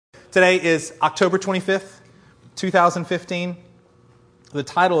today is October 25th, 2015. The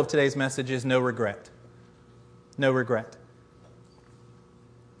title of today's message is No Regret. No regret.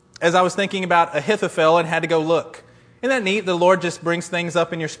 As I was thinking about Ahithophel and had to go look, isn't that neat? The Lord just brings things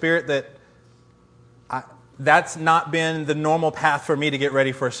up in your spirit that's not been the normal path for me to get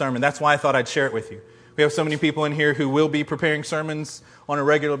ready for a sermon. That's why I thought I'd share it with you. We have so many people in here who will be preparing sermons on a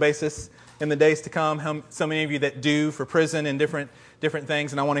regular basis in the days to come. So many of you that do for prison and different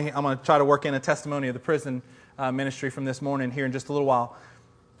things. And I'm going to try to work in a testimony of the prison ministry from this morning here in just a little while.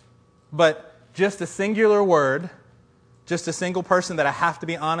 But just a singular word, just a single person that I have to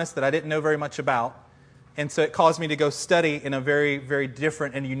be honest that I didn't know very much about. And so it caused me to go study in a very, very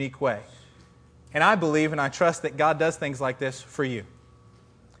different and unique way. And I believe and I trust that God does things like this for you.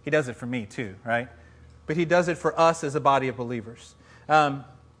 He does it for me too, right? But He does it for us as a body of believers. The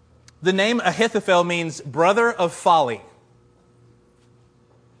name Ahithophel means brother of folly.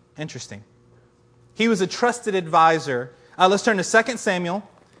 Interesting. He was a trusted advisor. Let's turn to 2 Samuel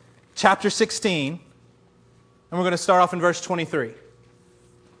chapter 16. And we're going to start off in verse 23.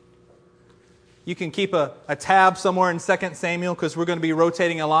 You can keep a tab somewhere in 2 Samuel because we're going to be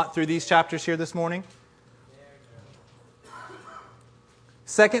rotating a lot through these chapters here this morning.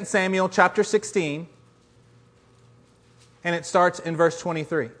 2 Samuel chapter 16. And it starts in verse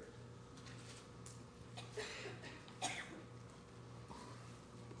 23. It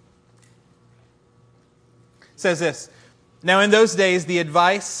says this, "Now in those days the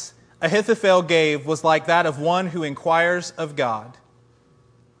advice Ahithophel gave was like that of one who inquires of God.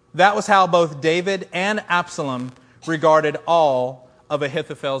 That was how both David and Absalom regarded all of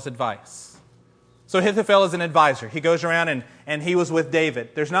Ahithophel's advice." So Ahithophel is an advisor. He goes around and he was with David.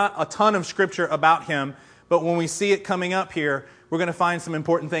 There's not a ton of scripture about him, but when we see it coming up here, we're going to find some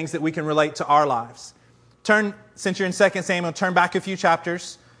important things that we can relate to our lives. Since you're in 2 Samuel, turn back a few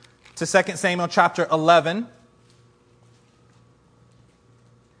chapters to 2 Samuel chapter 11.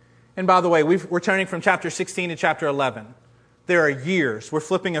 And by the way, we're turning from chapter 16 to chapter 11. There are years. We're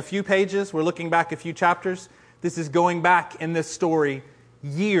flipping a few pages. We're looking back a few chapters. This is going back in this story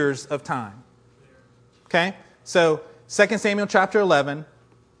years of time. Okay? So 2 Samuel chapter 11.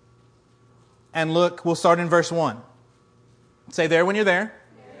 And look, we'll start in verse 1. Say there when you're there.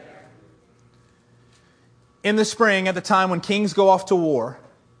 "In the spring, at the time when kings go off to war,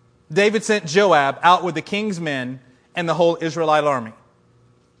 David sent Joab out with the king's men and the whole Israelite army."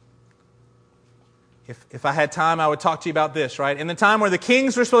 If I had time, I would talk to you about this, right? In the time where the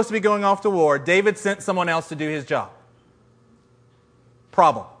kings were supposed to be going off to war, David sent someone else to do his job.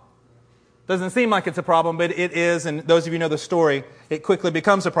 Problem. Doesn't seem like it's a problem, but it is, and those of you who know the story, it quickly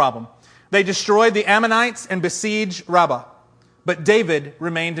becomes a problem. They destroyed the Ammonites and besieged Rabbah, but David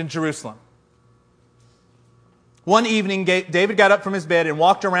remained in Jerusalem. One evening, David got up from his bed and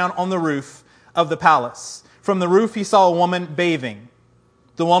walked around on the roof of the palace. From the roof, he saw a woman bathing.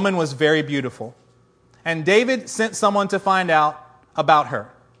 The woman was very beautiful. And David sent someone to find out about her.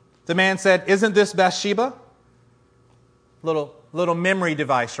 The man said, "Isn't this Bathsheba?" Little memory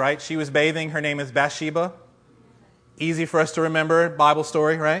device, right? She was bathing. Her name is Bathsheba. Easy for us to remember. Bible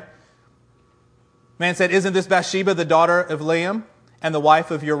story, right? The man said, "Isn't this Bathsheba, the daughter of Eliam and the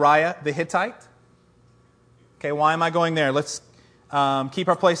wife of Uriah the Hittite?" Okay, why am I going there? Let's keep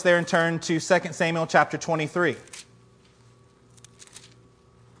our place there and turn to 2 Samuel chapter 23.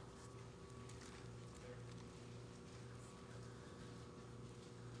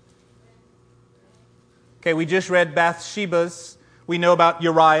 Okay, we just read Bathsheba's. We know about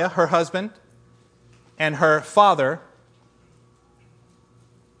Uriah, her husband, and her father,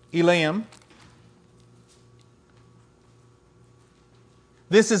 Eliam.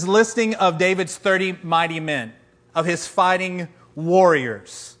 This is listing of David's 30 mighty men, of his fighting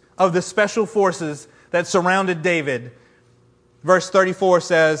warriors, of the special forces that surrounded David. Verse 34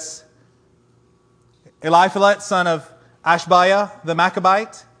 says, Eliphalet, son of Ashbiah, the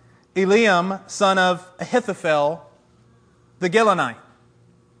Maccabeite, Eliam, son of Ahithophel, the Gilonite.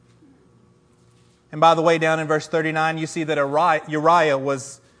 And by the way, down in verse 39, you see that Uriah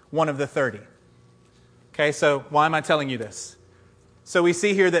was one of the 30. Okay, so why am I telling you this? So we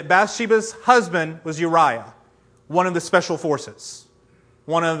see here that Bathsheba's husband was Uriah, one of the special forces,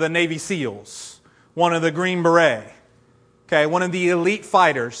 one of the Navy SEALs, one of the Green Beret. Okay, one of the elite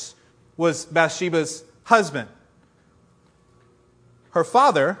fighters was Bathsheba's husband. Her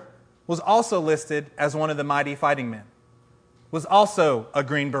father was also listed as one of the mighty fighting men, was also a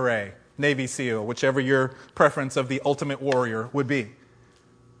Green Beret, Navy SEAL, whichever your preference of the ultimate warrior would be.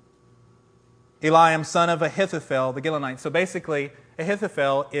 Eliam, son of Ahithophel, the Gilonite. So basically,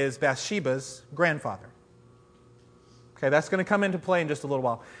 Ahithophel is Bathsheba's grandfather. Okay, that's going to come into play in just a little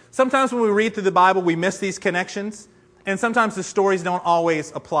while. Sometimes when we read through the Bible, we miss these connections, and sometimes the stories don't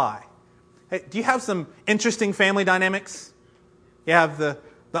always apply. Hey, do you have some interesting family dynamics? You have the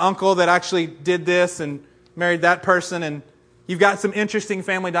uncle that actually did this and married that person, and you've got some interesting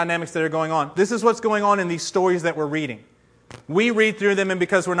family dynamics that are going on. This is what's going on in these stories that we're reading. We read through them, and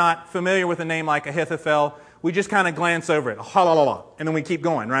because we're not familiar with a name like Ahithophel, we just kind of glance over it, and then we keep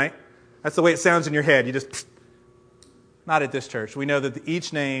going, right? That's the way it sounds in your head. You just, not at this church. We know that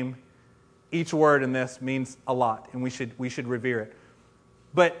each name, each word in this means a lot, and we should revere it.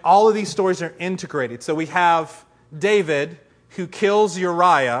 But all of these stories are integrated. So we have David, who kills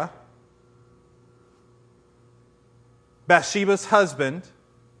Uriah, Bathsheba's husband.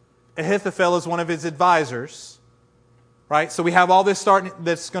 Ahithophel is one of his advisors. Right? So we have all this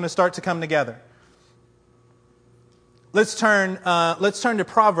that's going to start to come together. Let's turn to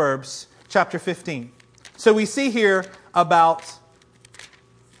Proverbs chapter 15. So we see here about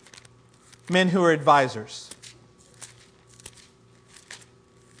men who are advisors.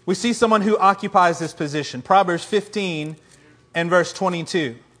 We see someone who occupies this position. Proverbs 15 and verse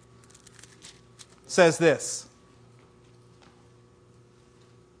 22 says this.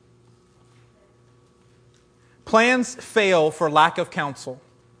 Plans fail for lack of counsel,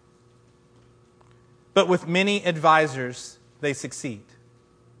 but with many advisors they succeed.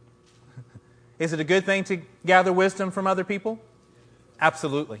 Is it a good thing to gather wisdom from other people?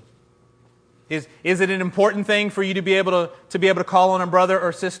 Absolutely. Is it an important thing for you to be able to call on a brother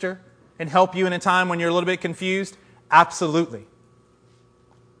or sister and help you in a time when you're a little bit confused? Absolutely.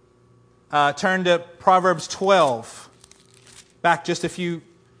 Turn to Proverbs 12. Back just a few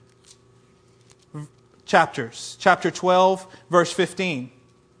chapters. Chapter 12, verse 15.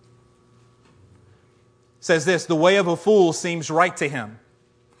 Says this, the way of a fool seems right to him.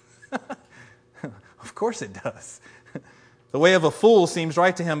 Of course it does. The way of a fool seems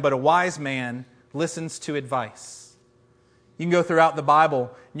right to him, but a wise man listens to advice. You can go throughout the Bible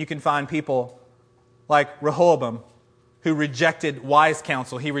and you can find people like Rehoboam who rejected wise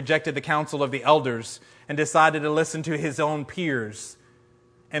counsel. He rejected the counsel of the elders and decided to listen to his own peers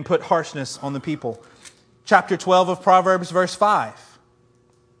and put harshness on the people. Chapter 12 of Proverbs, verse 5.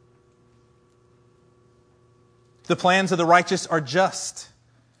 The plans of the righteous are just,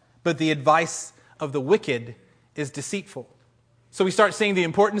 but the advice of the wicked is deceitful. So we start seeing the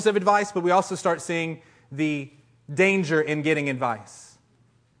importance of advice, but we also start seeing the danger in getting advice.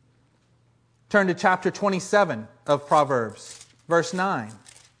 Turn to chapter 27 of Proverbs, verse 9.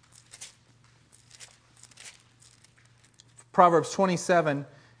 Proverbs 27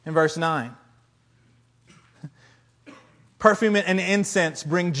 and verse 9. Perfume and incense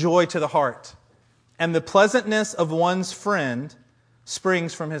bring joy to the heart, and the pleasantness of one's friend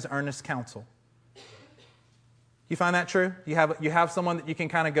springs from his earnest counsel. You find that true? You have someone that you can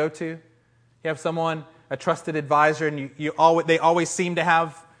kind of go to? You have someone, a trusted advisor, and they always seem to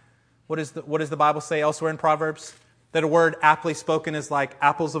have, what does the Bible say elsewhere in Proverbs? That a word aptly spoken is like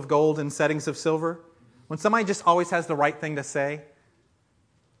apples of gold in settings of silver. When somebody just always has the right thing to say.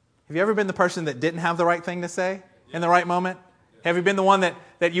 Have you ever been the person that didn't have the right thing to say in the right moment? Have you been the one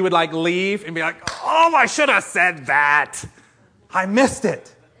that you would like leave and be like, oh, I should have said that. I missed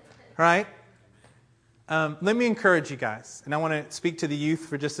it. Right? Let me encourage you guys. And I want to speak to the youth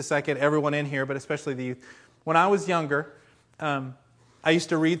for just a second, everyone in here, but especially the youth. When I was younger, I used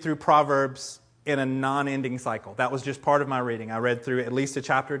to read through Proverbs in a non-ending cycle. That was just part of my reading. I read through at least a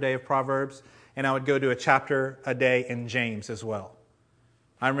chapter a day of Proverbs, and I would go to a chapter a day in James as well.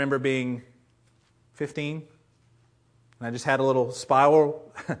 I remember being 15, and I just had a little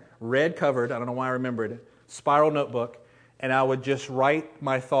spiral, red covered, I don't know why I remembered it, spiral notebook, and I would just write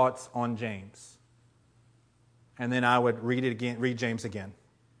my thoughts on James. And then I would read James again.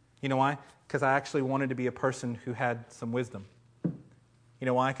 You know why? Because I actually wanted to be a person who had some wisdom. You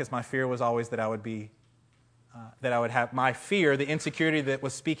know why? Because my fear was always that I would have, my fear, the insecurity that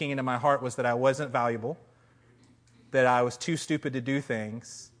was speaking into my heart was that I wasn't valuable, that I was too stupid to do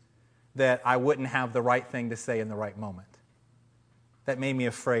things, that I wouldn't have the right thing to say in the right moment. That made me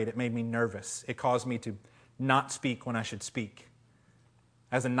afraid. It made me nervous. It caused me to not speak when I should speak.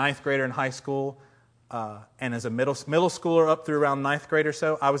 As a ninth grader in high school, and as a middle schooler up through around ninth grade or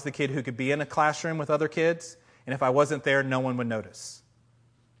so, I was the kid who could be in a classroom with other kids, and if I wasn't there, no one would notice.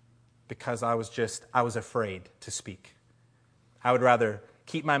 Because I was afraid to speak. I would rather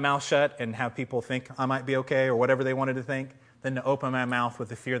keep my mouth shut and have people think I might be okay or whatever they wanted to think than to open my mouth with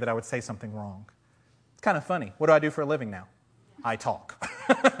the fear that I would say something wrong. It's kind of funny. What do I do for a living now? I talk.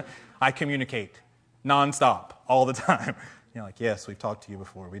 I communicate nonstop all the time. You're like, yes, we've talked to you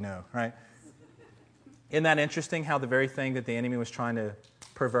before. We know, right? Isn't that interesting how the very thing that the enemy was trying to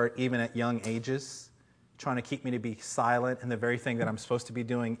pervert even at young ages, trying to keep me to be silent, and the very thing that I'm supposed to be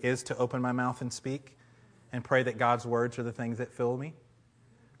doing is to open my mouth and speak and pray that God's words are the things that fill me?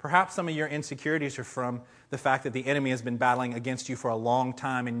 Perhaps some of your insecurities are from the fact that the enemy has been battling against you for a long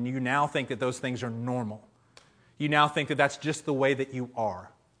time, and you now think that those things are normal. You now think that that's just the way that you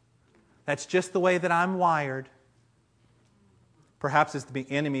are. That's just the way that I'm wired. Perhaps it's the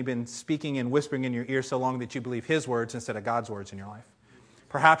enemy been speaking and whispering in your ear so long that you believe his words instead of God's words in your life.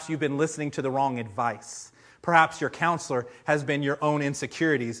 Perhaps you've been listening to the wrong advice. Perhaps your counselor has been your own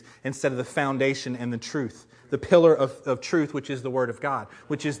insecurities instead of the foundation and the truth. The pillar of truth, which is the Word of God,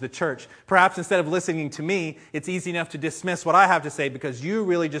 which is the church. Perhaps instead of listening to me, it's easy enough to dismiss what I have to say because you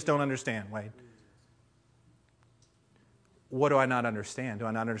really just don't understand, Wade. What do I not understand? Do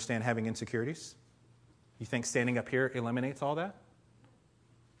I not understand having insecurities? You think standing up here eliminates all that?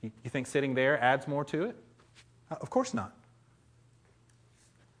 You think sitting there adds more to it? Of course not.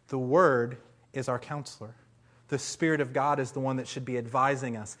 The Word is our counselor. The Spirit of God is the one that should be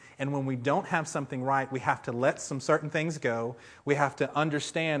advising us. And when we don't have something right, we have to let some certain things go. We have to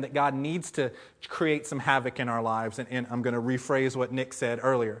understand that God needs to create some havoc in our lives. And I'm going to rephrase what Nick said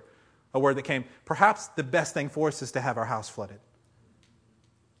earlier, a word that came. Perhaps the best thing for us is to have our house flooded.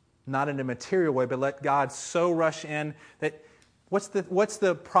 Not in a material way, but let God so rush in that what's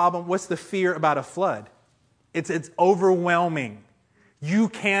the problem? What's the fear about a flood? It's overwhelming. You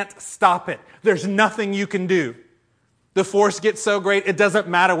can't stop it. There's nothing you can do. The force gets so great, it doesn't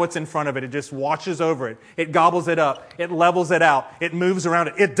matter what's in front of it. It just washes over it. It gobbles it up. It levels it out. It moves around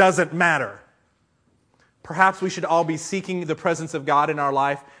it. It doesn't matter. Perhaps we should all be seeking the presence of God in our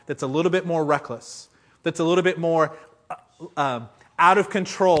life that's a little bit more reckless, that's a little bit more out of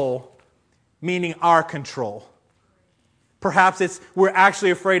control, meaning our control. Perhaps we're actually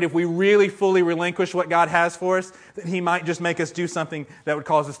afraid if we really fully relinquish what God has for us, that He might just make us do something that would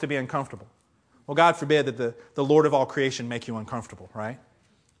cause us to be uncomfortable. Well, God forbid that the Lord of all creation make you uncomfortable, right?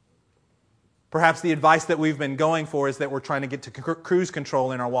 Perhaps the advice that we've been going for is that we're trying to get to cruise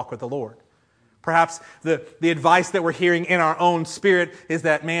control in our walk with the Lord. Perhaps the advice that we're hearing in our own spirit is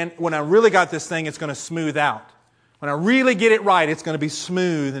that, man, when I really got this thing, it's going to smooth out. When I really get it right, it's going to be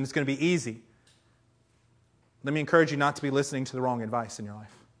smooth and it's going to be easy. Let me encourage you not to be listening to the wrong advice in your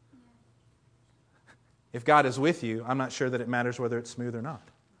life. If God is with you, I'm not sure that it matters whether it's smooth or not.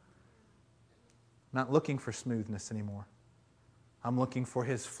 I'm not looking for smoothness anymore. I'm looking for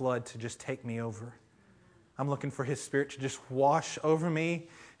His flood to just take me over. I'm looking for His Spirit to just wash over me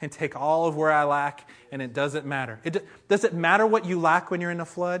and take all of where I lack, and it doesn't matter. Does it matter what you lack when you're in a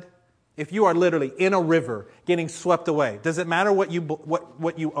flood? If you are literally in a river getting swept away, does it matter what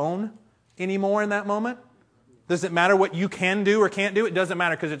you own anymore in that moment? Does it matter what you can do or can't do? It doesn't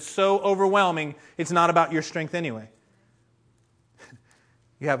matter because it's so overwhelming. It's not about your strength anyway.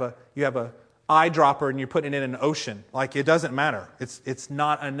 You have a eyedropper and you're putting it in an ocean. Like, it doesn't matter. It's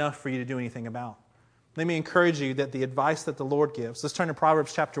not enough for you to do anything about. Let me encourage you that the advice that the Lord gives. Let's turn to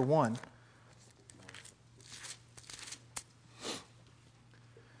Proverbs chapter 1.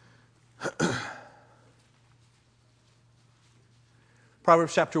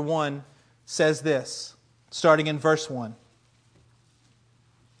 Proverbs chapter 1 says this, starting in verse 1.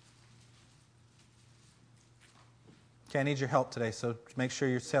 Okay, I need your help today, so make sure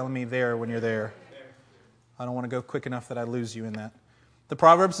you're telling me there when you're there. I don't want to go quick enough that I lose you in that. The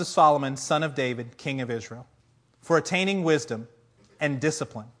Proverbs of Solomon, son of David, king of Israel, for attaining wisdom and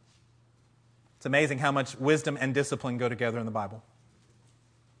discipline. It's amazing how much wisdom and discipline go together in the Bible.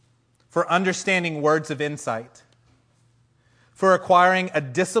 For understanding words of insight, for acquiring a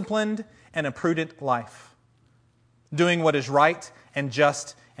disciplined and a prudent life, doing what is right and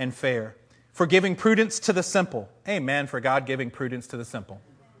just and fair, for giving prudence to the simple. Amen, for God giving prudence to the simple.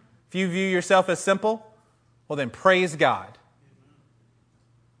 If you view yourself as simple, well then praise God.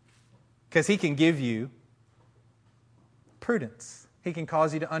 Because He can give you prudence. He can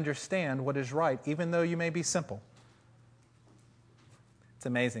cause you to understand what is right, even though you may be simple. It's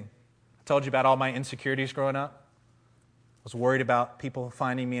amazing. I told you about all my insecurities growing up. I was worried about people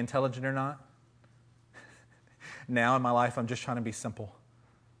finding me intelligent or not. Now in my life, I'm just trying to be simple.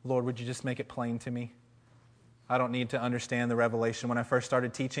 Lord, would you just make it plain to me? I don't need to understand the revelation. When I first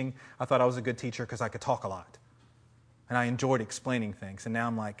started teaching, I thought I was a good teacher because I could talk a lot. And I enjoyed explaining things. And now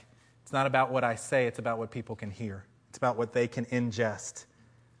I'm like, it's not about what I say, it's about what people can hear. It's about what they can ingest.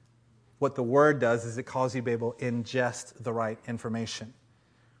 What the Word does is it causes you to be able to ingest the right information.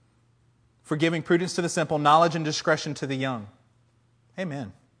 For giving prudence to the simple, knowledge and discretion to the young.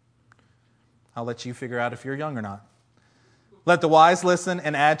 Amen. I'll let you figure out if you're young or not. Let the wise listen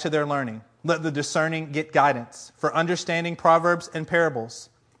and add to their learning. Let the discerning get guidance for understanding proverbs and parables,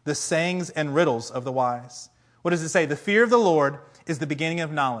 the sayings and riddles of the wise. What does it say? The fear of the Lord is the beginning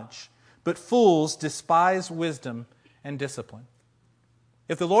of knowledge, but fools despise wisdom and discipline.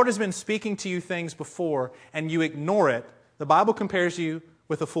 If the Lord has been speaking to you things before and you ignore it, the Bible compares you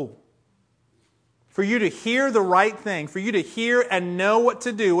with a fool. For you to hear the right thing, for you to hear and know what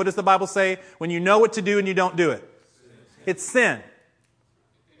to do, what does the Bible say when you know what to do and you don't do it? It's sin.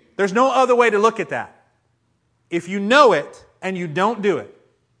 There's no other way to look at that. If you know it and you don't do it,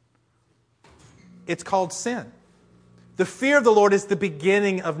 it's called sin. The fear of the Lord is the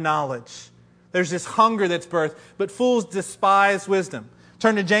beginning of knowledge. There's this hunger that's birthed, but fools despise wisdom.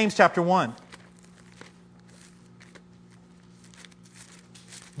 Turn to James chapter 1.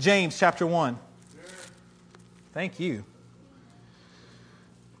 James chapter 1. Thank you.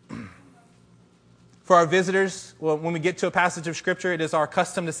 For our visitors, when we get to a passage of Scripture, it is our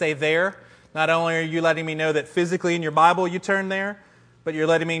custom to say there. Not only are you letting me know that physically in your Bible you turn there, but you're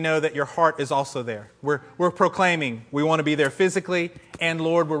letting me know that your heart is also there. We're proclaiming we want to be there physically, and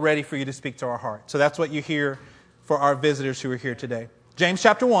Lord, we're ready for you to speak to our heart. So that's what you hear for our visitors who are here today. James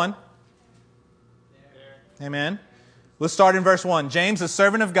chapter 1. Amen. Let's start in verse 1. James, a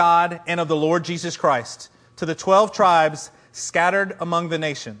servant of God and of the Lord Jesus Christ, to the 12 tribes scattered among the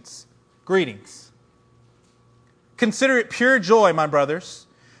nations. Greetings. Consider it pure joy, my brothers,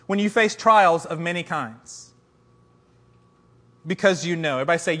 when you face trials of many kinds. Because you know.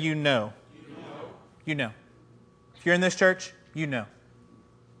 Everybody say you know. You know. If you're in this church, you know.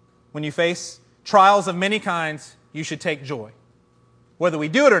 When you face trials of many kinds, you should take joy. Whether we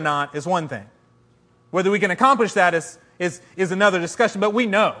do it or not is one thing. Whether we can accomplish that is another discussion. But we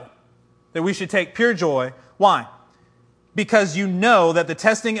know that we should take pure joy. Why? Because you know that the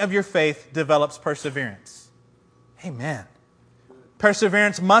testing of your faith develops perseverance. Amen.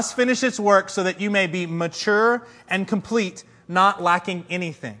 Perseverance must finish its work so that you may be mature and complete, not lacking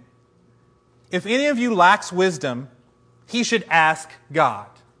anything. If any of you lacks wisdom, he should ask God.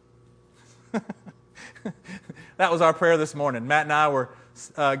 That was our prayer this morning. Matt and I were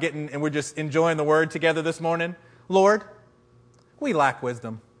we're just enjoying the Word together this morning. Lord, we lack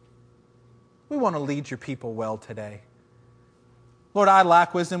wisdom. We want to lead your people well today. Lord, I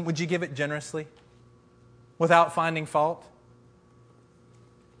lack wisdom. Would you give it generously without finding fault?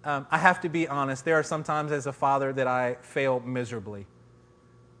 I have to be honest. There are some times as a father that I fail miserably.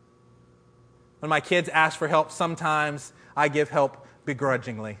 When my kids ask for help, sometimes I give help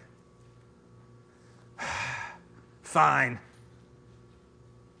begrudgingly. Fine.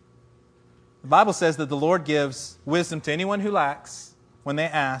 The Bible says that the Lord gives wisdom to anyone who lacks. When they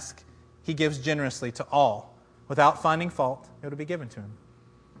ask, He gives generously to all. Without finding fault, it will be given to him.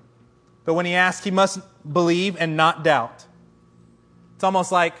 But when he asks, he must believe and not doubt. It's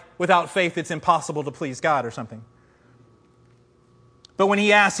almost like without faith, it's impossible to please God or something. But when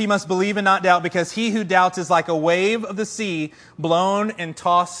he asks, he must believe and not doubt, because he who doubts is like a wave of the sea, blown and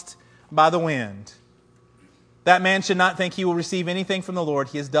tossed by the wind. That man should not think he will receive anything from the Lord.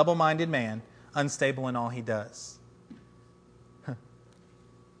 He is a double-minded man, unstable in all he does.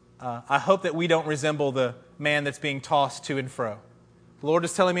 I hope that we don't resemble the man that's being tossed to and fro. The Lord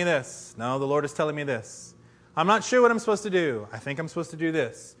is telling me this. No, the Lord is telling me this. I'm not sure what I'm supposed to do. I think I'm supposed to do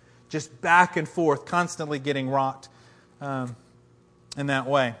this. Just back and forth, constantly getting rocked in that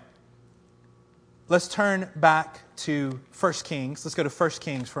way. Let's turn back to 1 Kings. Let's go to 1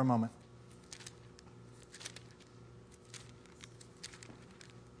 Kings for a moment.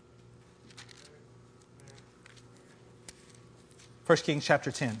 1 Kings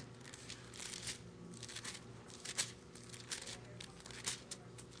chapter 10.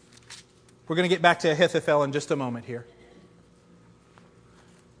 We're going to get back to Ahithophel in just a moment here.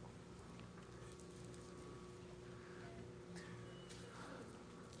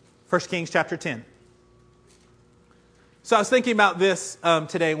 First Kings chapter 10. So I was thinking about this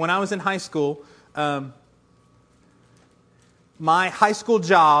today. When I was in high school, my high school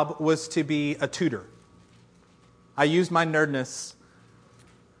job was to be a tutor. I used my nerdness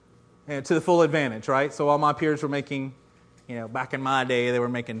to the full advantage, right? So all my peers were making, back in my day, they were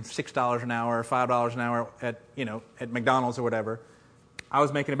making $6 an hour or $5 an hour at McDonald's or whatever. I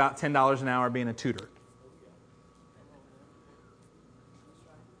was making about $10 an hour being a tutor.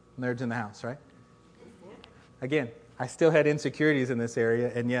 Nerds in the house, right? Again, I still had insecurities in this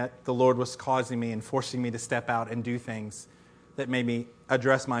area, and yet the Lord was causing me and forcing me to step out and do things that made me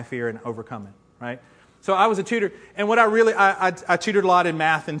address my fear and overcome it, right? So I was a tutor, and what I tutored a lot in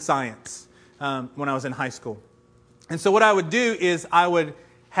math and science when I was in high school. And so what I would do is I would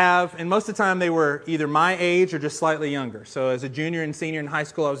have, and most of the time they were either my age or just slightly younger. So as a junior and senior in high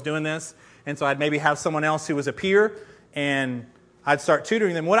school, I was doing this, And so I'd maybe have someone else who was a peer, and I'd start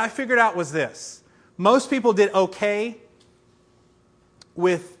tutoring them. What I figured out was this. Most people did okay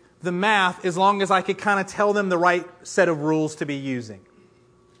with the math as long as I could kind of tell them the right set of rules to be using.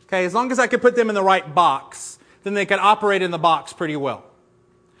 Okay, as long as I could put them in the right box, then they could operate in the box pretty well.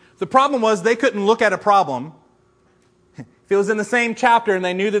 The problem was they couldn't look at a problem. If it was in the same chapter and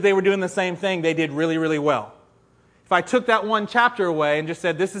they knew that they were doing the same thing, they did really, really well. If I took that one chapter away and just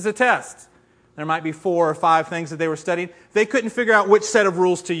said, this is a test, there might be 4 or 5 things that they were studying, they couldn't figure out which set of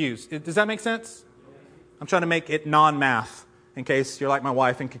rules to use. Does that make sense? I'm trying to make it non-math, in case you're like my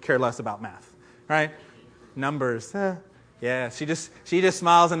wife and could care less about math. Right? Numbers. Yeah, she just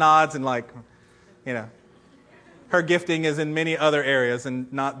smiles and nods and her gifting is in many other areas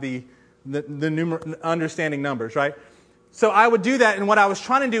and not the understanding numbers, right? So I would do that, and what I was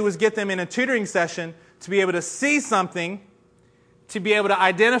trying to do was get them in a tutoring session to be able to see something, to be able to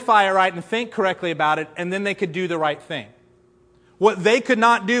identify it right and think correctly about it, and then they could do the right thing. What they could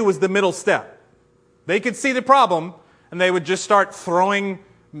not do was the middle step. They could see the problem, and they would just start throwing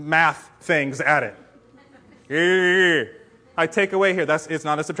math things at it. I take away here. It's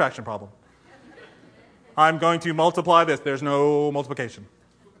not a subtraction problem. I'm going to multiply this. There's no multiplication.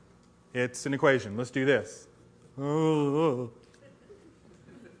 It's an equation. Let's do this. Oh.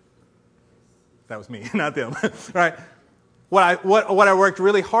 That was me, not them. Right? What I worked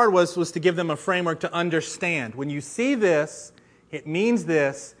really hard was to give them a framework to understand. When you see this, it means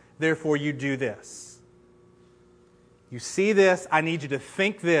this, therefore you do this. You see this, I need you to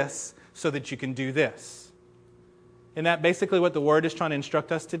think this so that you can do this. Isn't that basically what the Word is trying to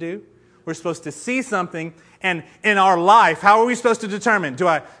instruct us to do? We're supposed to see something, and in our life, how are we supposed to determine? Do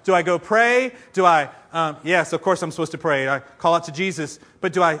I go pray? Yes, of course I'm supposed to pray. I call out to Jesus.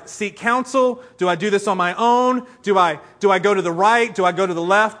 But do I seek counsel? Do I do this on my own? Do I go to the right? Do I go to the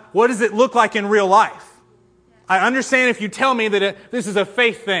left? What does it look like in real life? I understand if you tell me that this is a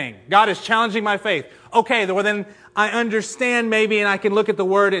faith thing. God is challenging my faith. Okay, well then I understand maybe, and I can look at the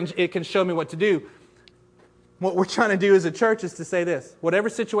Word and it can show me what to do. What we're trying to do as a church is to say this. Whatever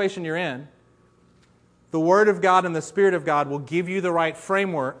situation you're in, the Word of God and the Spirit of God will give you the right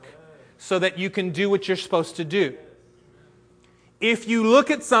framework so that you can do what you're supposed to do. If you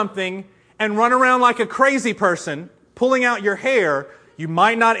look at something and run around like a crazy person, pulling out your hair, you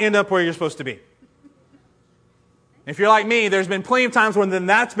might not end up where you're supposed to be. If you're like me, there's been plenty of times when then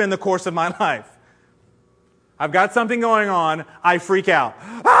that's been the course of my life. I've got something going on, I freak out.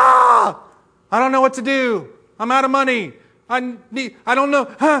 I don't know what to do. I'm out of money. I don't know.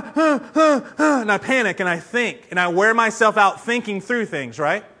 And I panic and I think and I wear myself out thinking through things,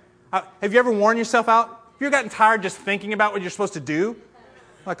 right? Have you ever worn yourself out? Have you ever gotten tired just thinking about what you're supposed to do?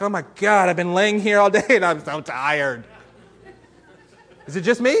 Like, oh my God, I've been laying here all day and I'm so tired. Is it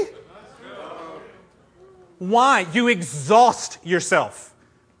just me? Why? You exhaust yourself.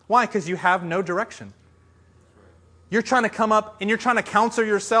 Why? Because you have no direction. You're trying to come up and you're trying to counsel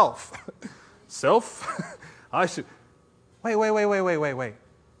yourself. Self? I should... Wait.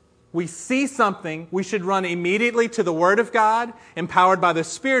 We see something, we should run immediately to the Word of God, empowered by the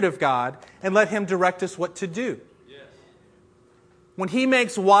Spirit of God, and let Him direct us what to do. Yes. When He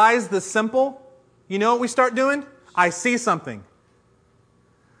makes wise the simple, you know what we start doing? I see something.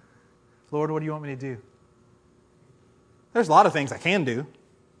 Lord, what do you want me to do? There's a lot of things I can do.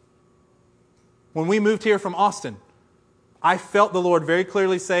 When we moved here from Austin, I felt the Lord very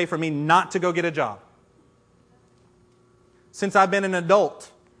clearly say for me not to go get a job. Since I've been an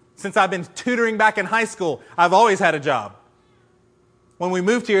adult, since I've been tutoring back in high school, I've always had a job. When we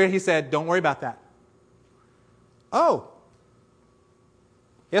moved here, He said, don't worry about that. Oh.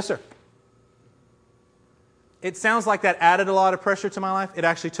 Yes, sir. It sounds like that added a lot of pressure to my life. It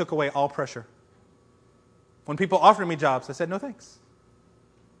actually took away all pressure. When people offered me jobs, I said, no thanks.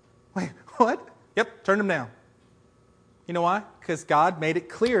 Wait, what? Yep, turned them down. You know why? Because God made it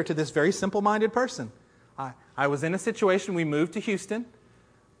clear to this very simple-minded person. I was in a situation, we moved to Houston.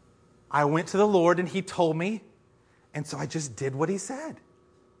 I went to the Lord and He told me, and so I just did what He said.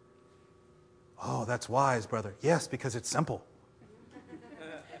 Oh, that's wise, brother. Yes, because it's simple.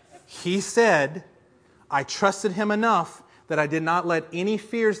 He said, I trusted Him enough that I did not let any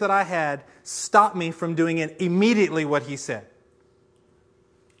fears that I had stop me from doing it immediately what He said.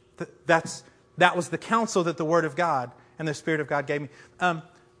 That was the counsel that the Word of God and the Spirit of God gave me.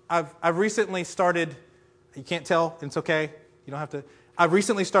 I've recently started, you can't tell, it's okay, you don't have to. I've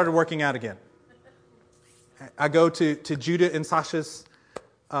recently started working out again. I go to Judah and Sasha's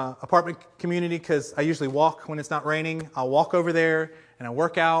apartment community because I usually walk when it's not raining. I'll walk over there and I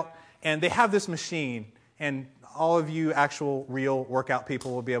work out. And they have this machine. And all of you actual real workout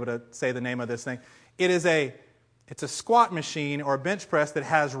people will be able to say the name of this thing. It's a squat machine or a bench press that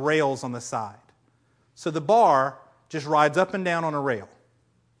has rails on the side. So the bar just rides up and down on a rail.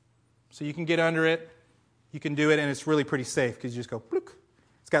 So you can get under it, you can do it, and it's really pretty safe because you just go blook.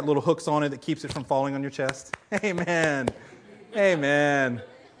 It's got little hooks on it that keeps it from falling on your chest. Amen. Amen.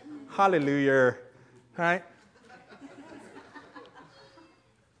 Hallelujah. All right?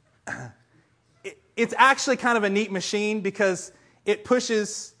 It's actually kind of a neat machine because it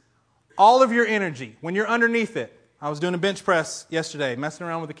pushes all of your energy when you're underneath it. I was doing a bench press yesterday, messing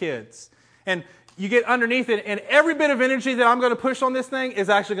around with the kids. And you get underneath it, and every bit of energy that I'm going to push on this thing is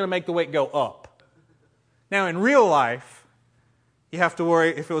actually going to make the weight go up. Now, in real life, you have to worry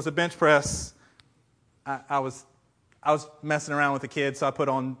if it was a bench press. I was messing around with the kids, so I put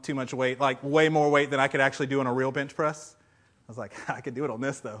on too much weight, like way more weight than I could actually do on a real bench press. I was like, I could do it on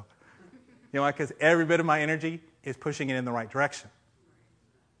this, though. You know why? Because every bit of my energy is pushing it in the right direction.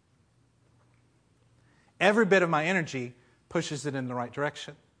 Every bit of my energy pushes it in the right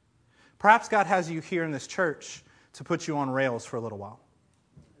direction. Perhaps God has you here in this church to put you on rails for a little while.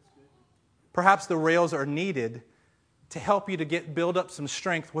 Perhaps the rails are needed to help you to build up some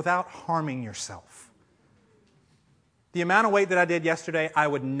strength without harming yourself. The amount of weight that I did yesterday, I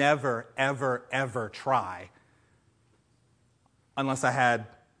would never, ever, ever try unless I had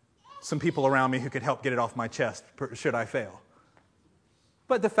some people around me who could help get it off my chest should I fail.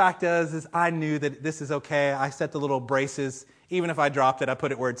 But the fact is I knew that this is okay. I set the little braces. Even if I dropped it, I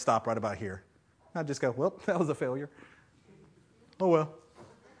put it where it stopped right about here. I'd just go, well, that was a failure. Oh, well.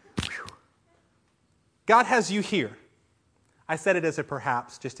 Whew. God has you here. I said it as a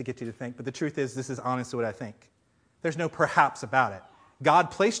perhaps just to get you to think, but the truth is this is honestly what I think. There's no perhaps about it.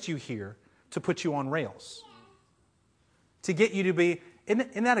 God placed you here to put you on rails. To get you to be,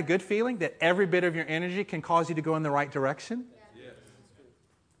 isn't that a good feeling? That every bit of your energy can cause you to go in the right direction?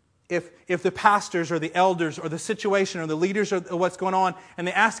 If the pastors or the elders or the situation or the leaders or what's going on and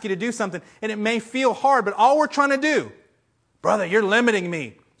they ask you to do something and it may feel hard, but all we're trying to do, brother, you're limiting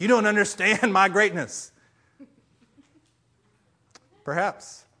me. You don't understand my greatness.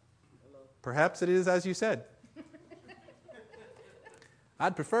 Perhaps it is as you said.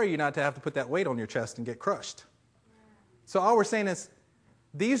 I'd prefer you not to have to put that weight on your chest and get crushed. So all we're saying is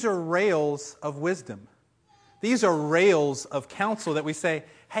these are rails of wisdom. These are rails of counsel that we say,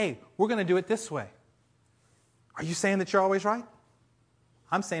 hey, we're going to do it this way. Are you saying that you're always right?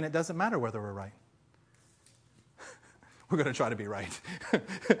 I'm saying it doesn't matter whether we're right. We're going to try to be right.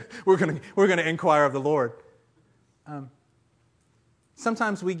 We're going to inquire of the Lord.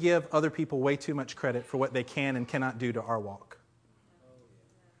 Sometimes we give other people way too much credit for what they can and cannot do to our walk.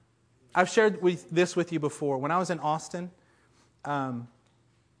 I've shared this with you before. When I was in Austin, the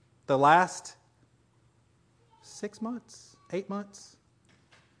last 8 months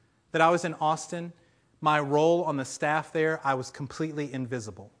that I was in Austin, my role on the staff there, I was completely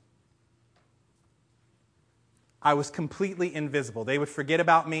invisible. I was completely invisible. They would forget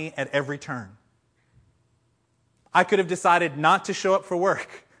about me at every turn. I could have decided not to show up for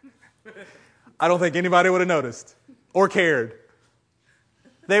work. I don't think anybody would have noticed or cared.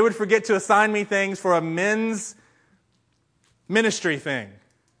 They would forget to assign me things for a men's ministry thing.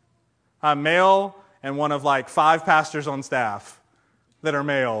 I'm male and one of like 5 pastors on staff that are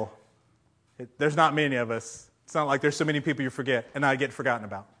male. There's not many of us. It's not like there's so many people you forget, and I get forgotten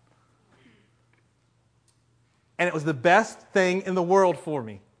about. And it was the best thing in the world for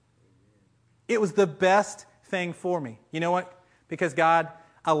me. It was the best thing for me. You know what? Because God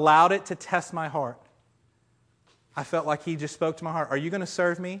allowed it to test my heart. I felt like He just spoke to my heart. Are you going to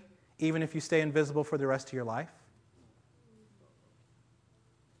serve me even if you stay invisible for the rest of your life?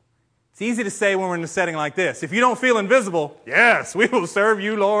 It's easy to say when we're in a setting like this. If you don't feel invisible, yes, we will serve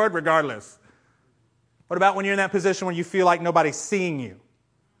you, Lord, regardless. What about when you're in that position where you feel like nobody's seeing you?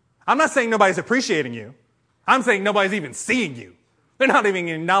 I'm not saying nobody's appreciating you. I'm saying nobody's even seeing you. They're not even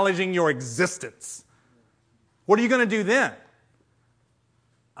acknowledging your existence. What are you going to do then?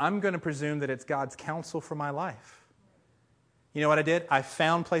 I'm going to presume that it's God's counsel for my life. You know what I did? I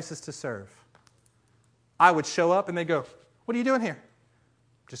found places to serve. I would show up and they'd go, what are you doing here?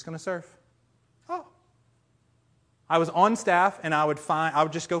 Just going to serve. Oh. I was on staff and I would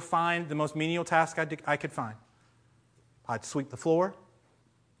just go find the most menial task I could find. I'd sweep the floor.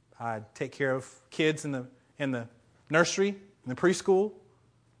 I'd take care of kids in the nursery, in the preschool.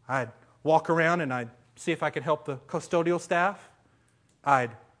 I'd walk around and I'd see if I could help the custodial staff.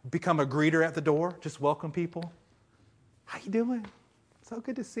 I'd become a greeter at the door, just welcome people. How you doing? So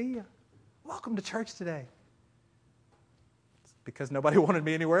good to see you. Welcome to church today. It's because nobody wanted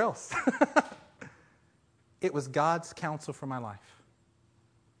me anywhere else. It was God's counsel for my life.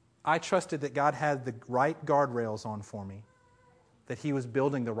 I trusted that God had the right guardrails on for me, that He was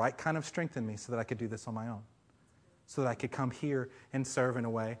building the right kind of strength in me so that I could do this on my own, so that I could come here and serve in a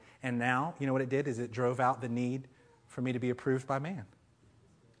way. And now, you know what it did? Is it drove out the need for me to be approved by man.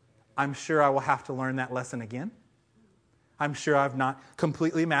 I'm sure I will have to learn that lesson again. I'm sure I've not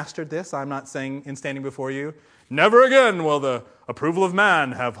completely mastered this. I'm not saying in standing before you, never again will the approval of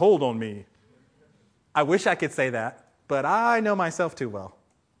man have hold on me. I wish I could say that, but I know myself too well.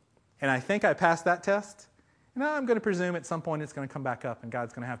 And I think I passed that test. And I'm going to presume at some point it's going to come back up and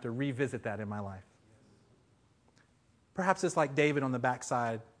God's going to have to revisit that in my life. Perhaps it's like David on the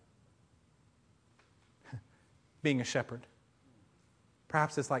backside being a shepherd.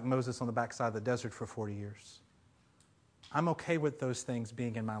 Perhaps it's like Moses on the backside of the desert for 40 years. I'm okay with those things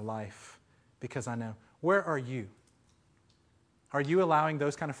being in my life because I know. Where are you? Are you allowing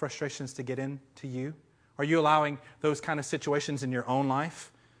those kind of frustrations to get into you? Are you allowing those kind of situations in your own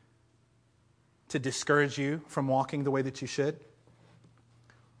life to discourage you from walking the way that you should?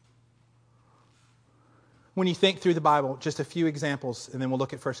 When you think through the Bible, just a few examples, and then we'll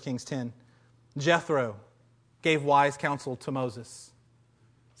look at 1 Kings 10. Jethro gave wise counsel to Moses.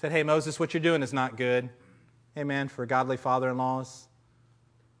 Said, hey, Moses, what you're doing is not good. Amen. For godly father-in-laws.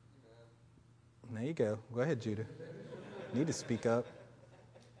 There you go. Go ahead, Judah. You need to speak up.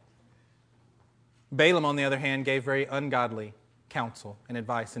 Balaam, on the other hand, gave very ungodly counsel and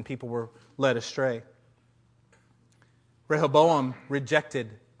advice, and people were led astray. Rehoboam rejected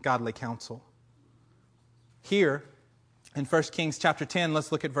godly counsel. Here, in 1 Kings chapter 10,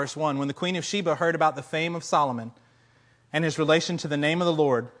 let's look at verse 1. When the queen of Sheba heard about the fame of Solomon and his relation to the name of the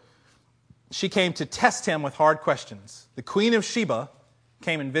Lord, she came to test him with hard questions. The queen of Sheba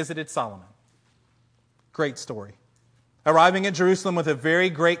came and visited Solomon. Great story. Arriving at Jerusalem with a very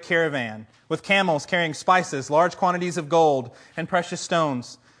great caravan, with camels carrying spices, large quantities of gold, and precious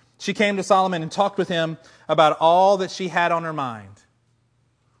stones, she came to Solomon and talked with him about all that she had on her mind.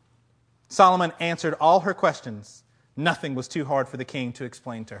 Solomon answered all her questions. Nothing was too hard for the king to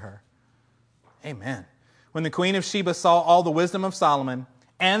explain to her. Amen. When the queen of Sheba saw all the wisdom of Solomon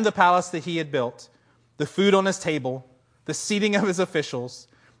and the palace that he had built, the food on his table, the seating of his officials,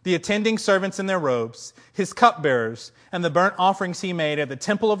 the attending servants in their robes, his cupbearers, and the burnt offerings he made at the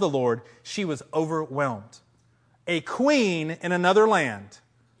temple of the Lord, she was overwhelmed. A queen in another land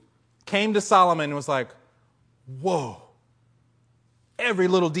came to Solomon and was like, whoa, every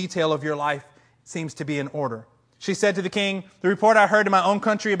little detail of your life seems to be in order. She said to the king, the report I heard in my own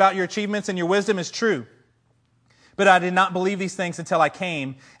country about your achievements and your wisdom is true. But I did not believe these things until I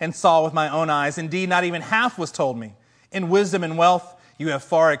came and saw with my own eyes. Indeed, not even half was told me. In wisdom and wealth, you have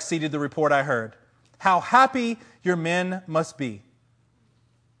far exceeded the report I heard. How happy your men must be.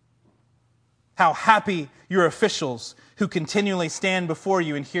 How happy your officials who continually stand before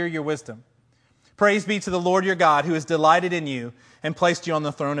you and hear your wisdom. Praise be to the Lord your God, who has delighted in you and placed you on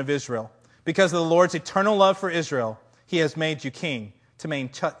the throne of Israel. Because of the Lord's eternal love for Israel, He has made you king to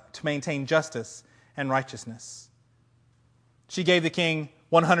maintain justice and righteousness. She gave the king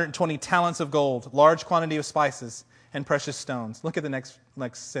 120 talents of gold, large quantity of spices, and precious stones. Look at the next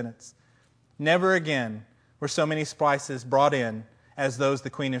sentence. Never again were so many spices brought in as those the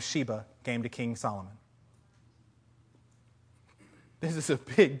queen of Sheba came to King Solomon. This is a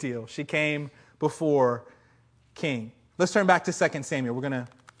big deal. She came before king. Let's turn back to 2 Samuel. We're going to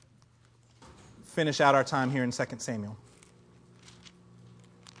finish out our time here in 2 Samuel.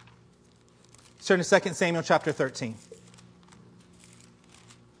 Let's turn to 2 Samuel chapter 13.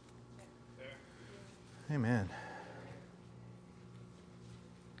 Amen.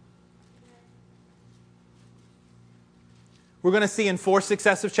 We're going to see in 4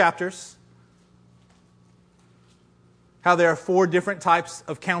 successive chapters how there are 4 different types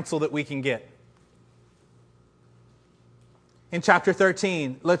of counsel that we can get. In chapter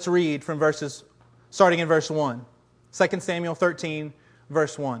 13, let's read from starting in verse 1. 2 Samuel 13,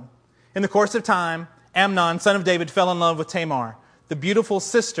 verse 1. In the course of time, Amnon, son of David, fell in love with Tamar, the beautiful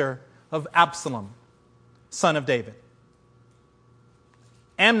sister of Absalom, son of David.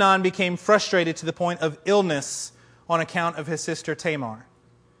 Amnon became frustrated to the point of illness on account of his sister Tamar,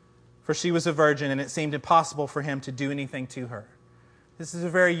 for she was a virgin and it seemed impossible for him to do anything to her. This is a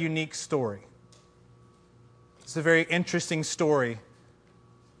very unique story. It's a very interesting story.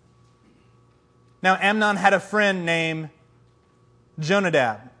 Now, Amnon had a friend named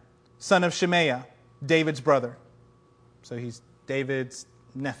Jonadab, son of Shemaiah, David's brother. So he's David's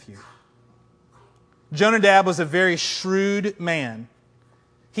nephew. Jonadab was a very shrewd man.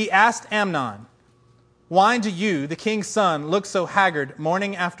 He asked Amnon, "Why do you, the king's son, look so haggard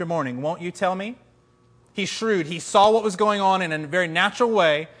morning after morning? Won't you tell me?" He's shrewd. He saw what was going on in a very natural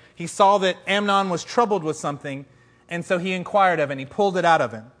way. He saw that Amnon was troubled with something, and so he inquired of it, and he pulled it out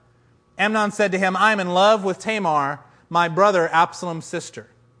of him. Amnon said to him, I am in love with Tamar, my brother Absalom's sister.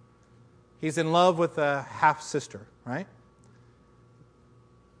 He's in love with a half-sister, right?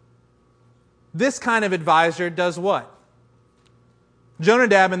 This kind of advisor does what?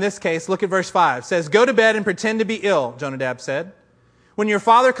 Jonadab, in this case, look at verse 5, says, Go to bed and pretend to be ill, Jonadab said. When your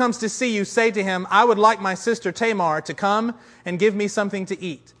father comes to see you, say to him, I would like my sister Tamar to come and give me something to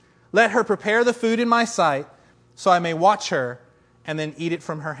eat. Let her prepare the food in my sight, so I may watch her and then eat it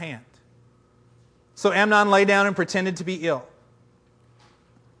from her hand. So Amnon lay down and pretended to be ill.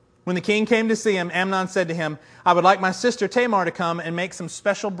 When the king came to see him, Amnon said to him, I would like my sister Tamar to come and make some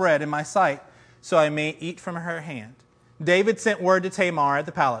special bread in my sight, so I may eat from her hand. David sent word to Tamar at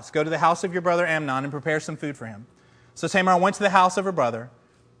the palace, Go to the house of your brother Amnon and prepare some food for him. So Tamar went to the house of her brother,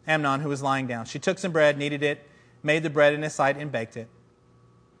 Amnon, who was lying down. She took some bread, kneaded it, made the bread in his sight, and baked it.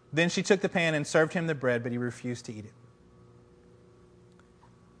 Then she took the pan and served him the bread, but he refused to eat it.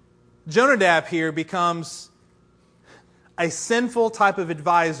 Jonadab here becomes a sinful type of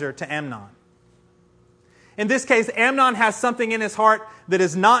advisor to Amnon. In this case, Amnon has something in his heart that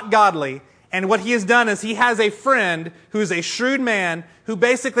is not godly, and what he has done is he has a friend who is a shrewd man who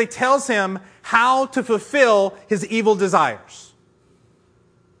basically tells him how to fulfill his evil desires.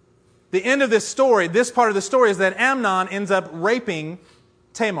 The end of this story, this part of the story, is that Amnon ends up raping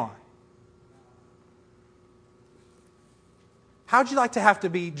Tamar. How'd you like to have to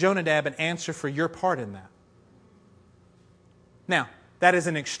be Jonadab and answer for your part in that? Now, that is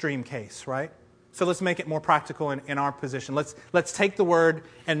an extreme case, right? So let's make it more practical in our position. Let's take the word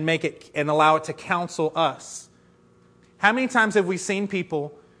and make it and allow it to counsel us. How many times have we seen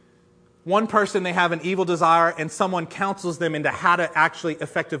people, one person, they have an evil desire and someone counsels them into how to actually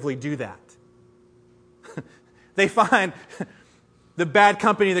effectively do that? They find the bad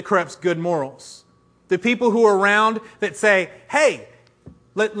company that corrupts good morals. The people who are around that say, hey,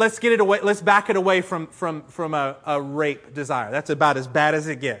 let's get it away, let's back it away from a rape desire. That's about as bad as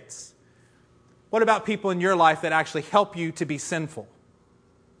it gets. What about people in your life that actually help you to be sinful?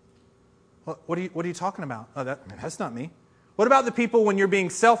 What are you talking about? Oh, that's not me. What about the people when you're being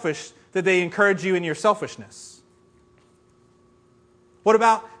selfish that they encourage you in your selfishness? What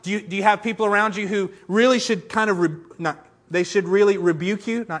about, do you have people around you who really should kind of, they should really rebuke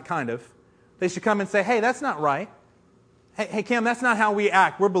you? Not kind of. They should come and say, hey, that's not right. Hey, Kim, that's not how we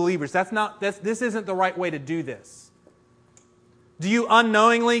act. We're believers. This isn't the right way to do this. Do you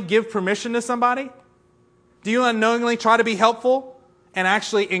unknowingly give permission to somebody? Do you unknowingly try to be helpful and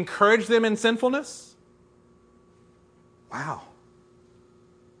actually encourage them in sinfulness? Wow.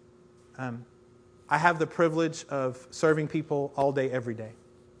 I have the privilege of serving people all day, every day.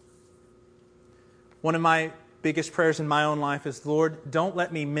 One of my biggest prayers in my own life is, Lord, don't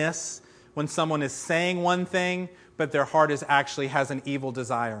let me miss when someone is saying one thing, but their heart actually has an evil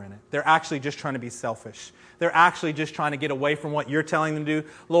desire in it. They're actually just trying to be selfish. They're actually just trying to get away from what you're telling them to do.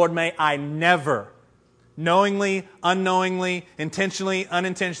 Lord, may I never, knowingly, unknowingly, intentionally,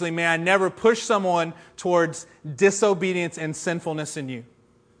 unintentionally, may I never push someone towards disobedience and sinfulness in you.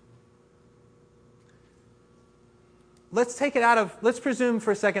 Let's presume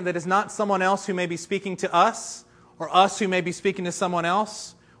for a second that it's not someone else who may be speaking to us or us who may be speaking to someone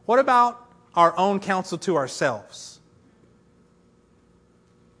else. What about our own counsel to ourselves?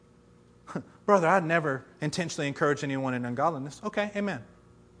 Brother, I'd never intentionally encourage anyone in ungodliness. Okay, amen.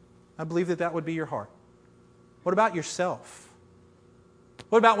 I believe that would be your heart. What about yourself?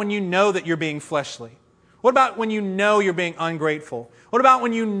 What about when you know that you're being fleshly? What about when you know you're being ungrateful? What about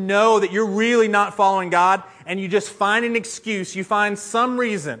when you know that you're really not following God and you just find an excuse, you find some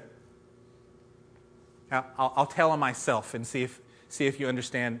reason? Now, I'll tell on myself and see if you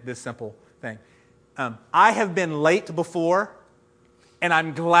understand this simple thing. I have been late before, and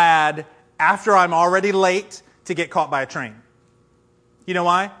I'm glad after I'm already late to get caught by a train. You know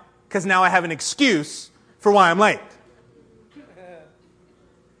why? Because now I have an excuse for why I'm late.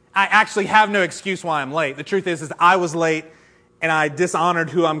 I actually have no excuse why I'm late. The truth is I was late and I dishonored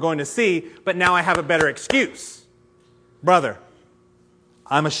who I'm going to see, but now I have a better excuse. Brother,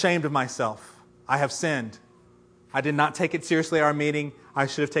 I'm ashamed of myself. I have sinned. I did not take it seriously, our meeting. I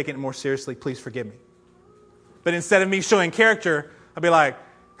should have taken it more seriously. Please forgive me. But instead of me showing character, I'd be like,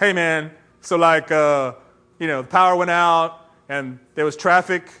 hey man, so the power went out and there was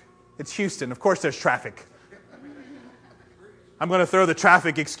traffic. It's Houston. Of course there's traffic. I'm going to throw the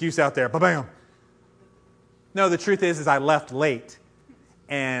traffic excuse out there. Ba-bam. No, the truth is I left late,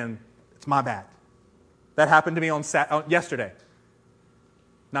 and it's my bad. That happened to me on yesterday.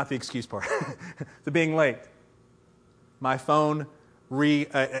 Not the excuse part. The being late. My phone,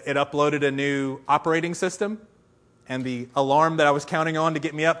 it uploaded a new operating system, and the alarm that I was counting on to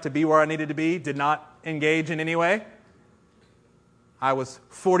get me up to be where I needed to be did not engage in any way. I was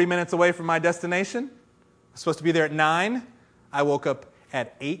 40 minutes away from my destination. I was supposed to be there at 9. I woke up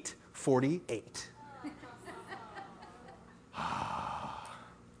at 8:48.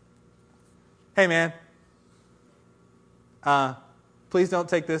 Hey, man. Please don't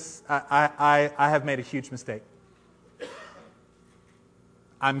take this. I have made a huge mistake.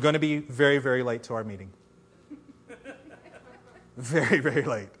 I'm going to be very, very late to our meeting. Very, very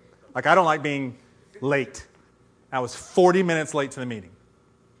late. Like, I don't like being late. I was 40 minutes late to the meeting.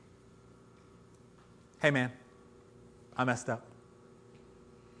 Hey, man, I messed up.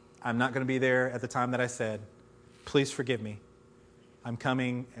 I'm not going to be there at the time that I said. Please forgive me. I'm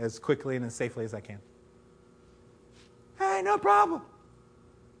coming as quickly and as safely as I can. Hey, no problem.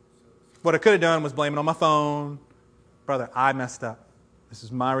 What I could have done was blame it on my phone. Brother, I messed up. This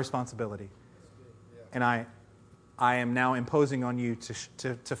is my responsibility. And I am now imposing on you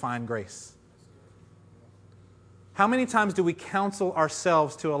to find grace. How many times do we counsel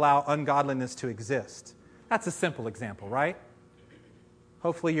ourselves to allow ungodliness to exist? That's a simple example, right?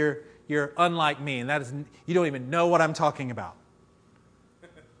 Hopefully you're unlike me, and that is, you don't even know what I'm talking about.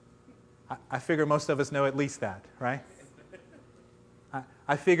 I figure most of us know at least that, right?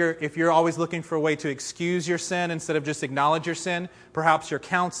 I figure if you're always looking for a way to excuse your sin instead of just acknowledge your sin, perhaps you're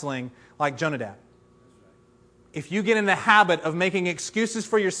counseling like Jonadab. If you get in the habit of making excuses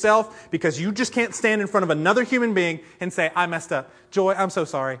for yourself because you just can't stand in front of another human being and say, I messed up. Joy, I'm so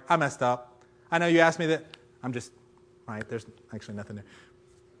sorry. I messed up. I know you asked me that. I'm just, right, there's actually nothing there.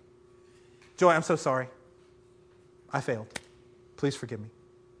 Joy, I'm so sorry. I failed. Please forgive me.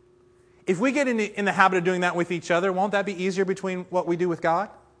 If we get in the habit of doing that with each other, won't that be easier between what we do with God?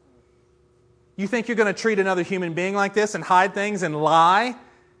 You think you're going to treat another human being like this and hide things and lie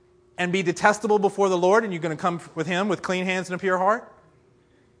and be detestable before the Lord, and you're going to come with Him with clean hands and a pure heart?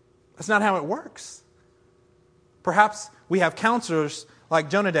 That's not how it works. Perhaps we have counselors like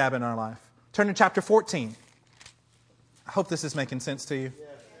Jonadab in our life. Turn to chapter 14. I hope this is making sense to you.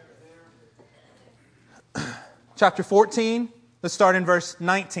 Chapter 14, let's start in verse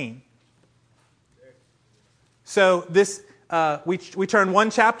 19. So this, we turn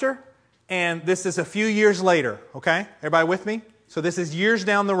one chapter, and this is a few years later, okay? Everybody with me? So this is years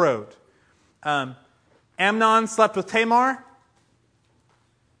down the road. Amnon slept with Tamar.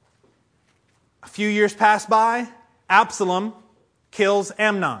 A few years pass by. Absalom kills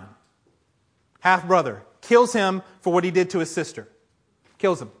Amnon, half-brother. Kills him for what he did to his sister.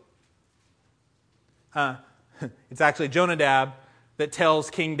 Kills him. It's actually Jonadab that tells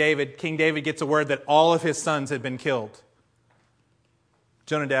King David. King David gets a word that all of his sons had been killed.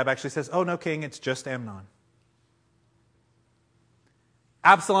 Jonadab actually says, oh no, king, it's just Amnon.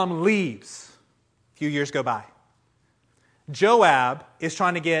 Absalom leaves. A few years go by. Joab is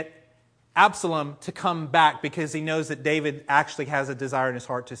trying to get Absalom to come back because he knows that David actually has a desire in his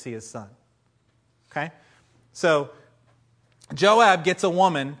heart to see his son. Okay? So Joab gets a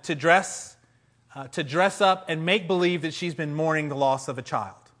woman to dress up and make believe that she's been mourning the loss of a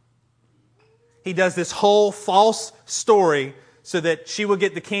child. He does this whole false story so that she will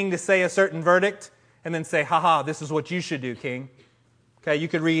get the king to say a certain verdict and then say, haha, this is what you should do, king. Okay, you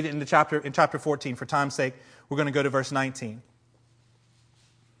could read in chapter 14. For time's sake, we're going to go to verse 19.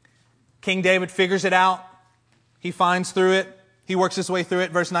 King David figures it out. He finds through it. He works his way through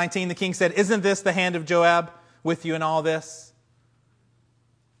it. Verse 19, the king said, isn't this the hand of Joab with you in all this?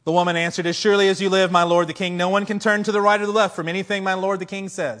 The woman answered, as surely as you live, my lord the king, no one can turn to the right or the left from anything my lord the king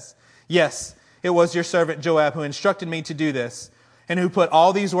says. Yes, it was your servant Joab who instructed me to do this and who put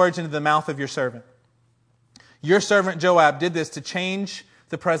all these words into the mouth of your servant. Your servant Joab did this to change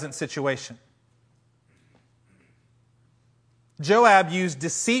the present situation. Joab used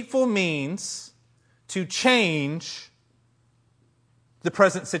deceitful means to change the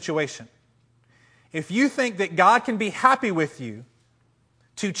present situation. If you think that God can be happy with you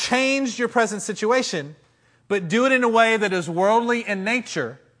to change your present situation, but do it in a way that is worldly in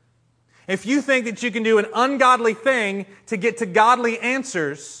nature, if you think that you can do an ungodly thing to get to godly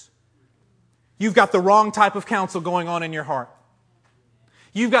answers, you've got the wrong type of counsel going on in your heart.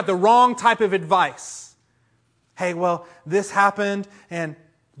 You've got the wrong type of advice. Hey, well, this happened, and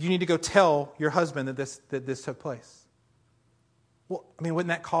you need to go tell your husband that this took place. Well, I mean, wouldn't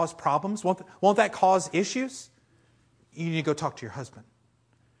that cause problems? Won't that cause issues? You need to go talk to your husband.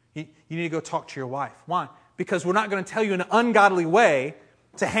 You need to go talk to your wife. Why? Because we're not going to tell you an ungodly way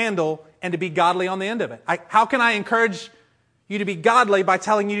to handle and to be godly on the end of it. How can I encourage you to be godly by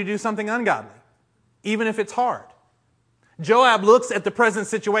telling you to do something ungodly, even if it's hard. Joab looks at the present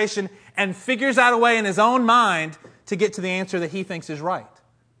situation and figures out a way in his own mind to get to the answer that he thinks is right.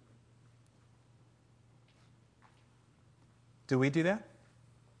 Do we do that?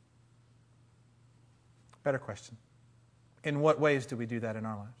 Better question. In what ways do we do that in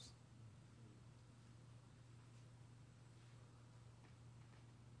our lives?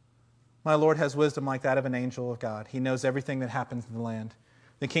 My Lord has wisdom like that of an angel of God. He knows everything that happens in the land.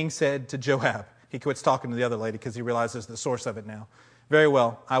 The king said to Joab, he quits talking to the other lady because he realizes the source of it now. Very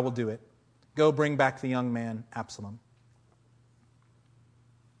well, I will do it. Go bring back the young man, Absalom.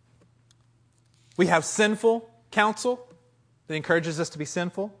 We have sinful counsel that encourages us to be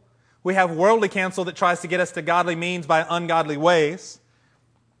sinful. We have worldly counsel that tries to get us to godly means by ungodly ways.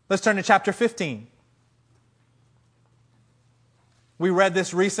 Let's turn to chapter 15. We read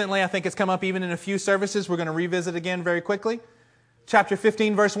this recently. I think it's come up even in a few services. We're going to revisit again very quickly. Chapter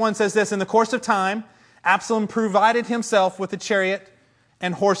 15, verse 1 says this, in the course of time, Absalom provided himself with a chariot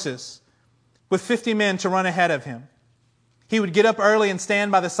and horses, with 50 men to run ahead of him. He would get up early and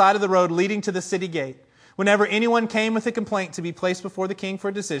stand by the side of the road leading to the city gate. Whenever anyone came with a complaint to be placed before the king for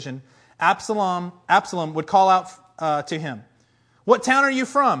a decision, Absalom would call out to him. What town are you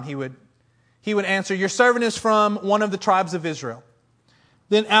from? He would answer, your servant is from one of the tribes of Israel.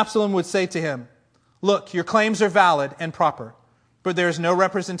 Then Absalom would say to him, look, your claims are valid and proper, but there is no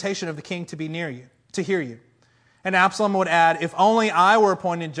representation of the king to be near you, to hear you. And Absalom would add, if only I were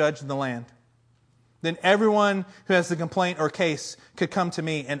appointed judge in the land, then everyone who has the complaint or case could come to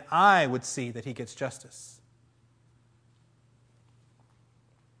me, and I would see that he gets justice.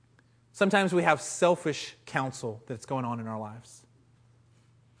 Sometimes we have selfish counsel that's going on in our lives.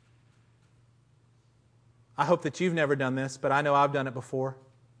 I hope that you've never done this, but I know I've done it before.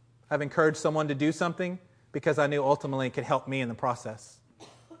 I've encouraged someone to do something because I knew ultimately it could help me in the process.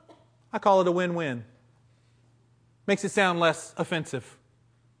 I call it a win-win. Makes it sound less offensive.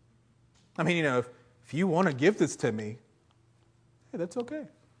 I mean, if you want to give this to me, hey, that's okay.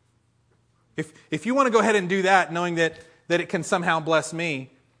 If you want to go ahead and do that, knowing that it can somehow bless me,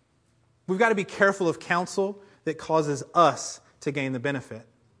 we've got to be careful of counsel that causes us to gain the benefit.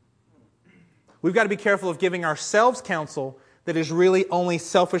 We've got to be careful of giving ourselves counsel that is really only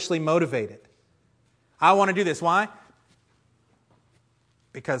selfishly motivated. I want to do this. Why?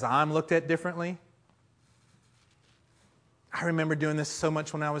 Because I'm looked at differently. I remember doing this so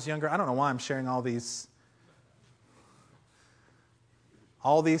much when I was younger. I don't know why I'm sharing all these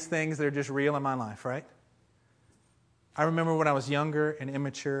things that are just real in my life, right? I remember when I was younger and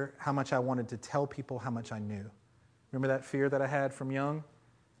immature, how much I wanted to tell people how much I knew. Remember that fear that I had from young?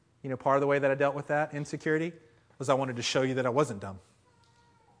 Part of the way that I dealt with that insecurity was I wanted to show you that I wasn't dumb.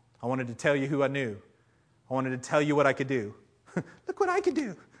 I wanted to tell you who I knew. I wanted to tell you what I could do. Look what I could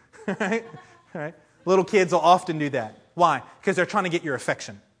do. Right? Little kids will often do that. Why? Because they're trying to get your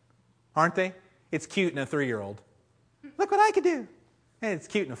affection. Aren't they? It's cute in a 3-year-old. Look what I could do. Hey, it's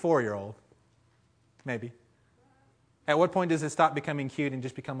cute in a 4-year-old. Maybe. At what point does it stop becoming cute and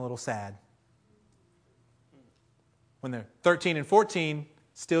just become a little sad? When they're 13 and 14,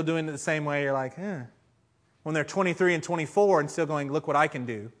 still doing it the same way, you're like, When they're 23 and 24 and still going, look what I can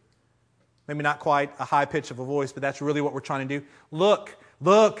do. Maybe not quite a high pitch of a voice, but that's really what we're trying to do. Look,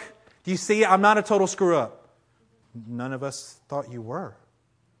 do you see? I'm not a total screw-up. None of us thought you were.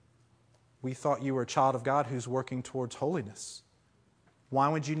 We thought you were a child of God who's working towards holiness. Why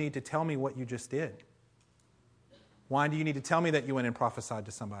would you need to tell me what you just did? Why do you need to tell me that you went and prophesied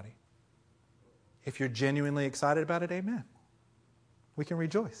to somebody? If you're genuinely excited about it, amen. We can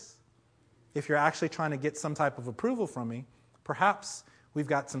rejoice. If you're actually trying to get some type of approval from me, perhaps we've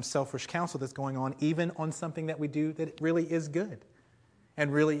got some selfish counsel that's going on even on something that we do that really is good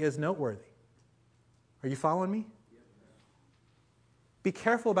and really is noteworthy. Are you following me? Be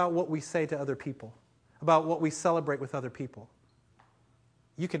careful about what we say to other people, about what we celebrate with other people.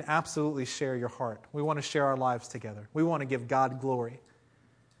 You can absolutely share your heart. We want to share our lives together. We want to give God glory.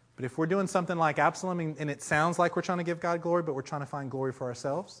 But if we're doing something like Absalom and it sounds like we're trying to give God glory, but we're trying to find glory for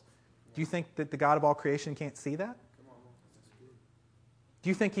ourselves, do you think that the God of all creation can't see that? Do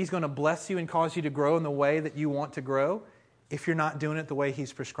you think He's going to bless you and cause you to grow in the way that you want to grow if you're not doing it the way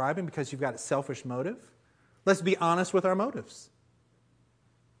He's prescribing because you've got a selfish motive? Let's be honest with our motives.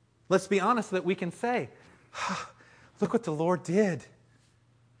 Let's be honest so that we can say, look what the Lord did.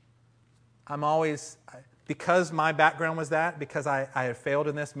 Because my background was that, because I have failed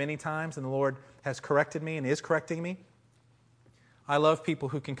in this many times and the Lord has corrected me and is correcting me, I love people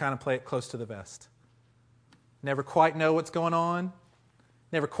who can kind of play it close to the vest. Never quite know what's going on.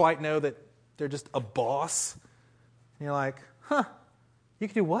 Never quite know that they're just a boss. And you're like, You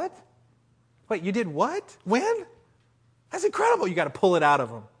can do what? Wait, you did what? When? That's incredible. You got to pull it out of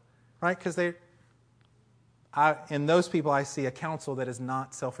them, right? Because in those people, I see a counsel that is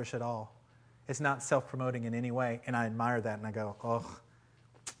not selfish at all. It's not self-promoting in any way, and I admire that, and I go, oh,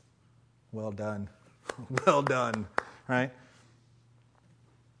 well done. Well done, right?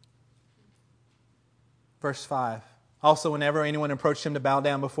 Verse 5. Also, whenever anyone approached him to bow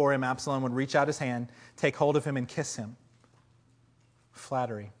down before him, Absalom would reach out his hand, take hold of him, and kiss him.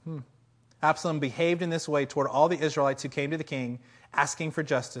 Flattery. Absalom behaved in this way toward all the Israelites who came to the king, asking for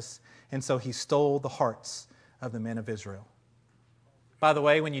justice, and so he stole the hearts of the men of Israel. By the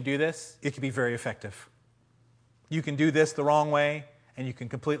way, when you do this, it can be very effective. You can do this the wrong way, and you can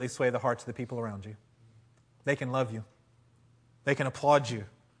completely sway the hearts of the people around you. They can love you. They can applaud you.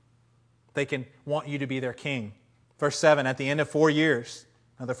 They can want you to be their king. Verse 7, at the end of 4 years,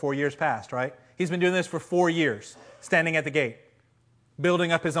 another 4 years passed, right? He's been doing this for 4 years, standing at the gate,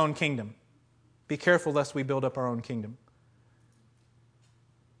 building up his own kingdom. Be careful lest we build up our own kingdom.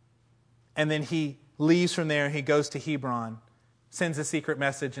 And then he leaves from there, he goes to Hebron, sends a secret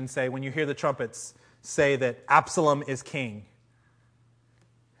message and say, when you hear the trumpets, say that Absalom is king.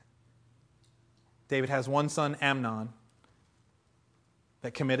 David has one son, Amnon,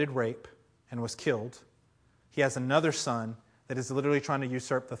 that committed rape and was killed. He has another son that is literally trying to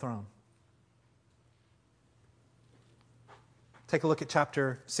usurp the throne. Take a look at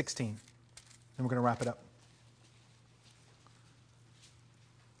chapter 16, and we're going to wrap it up.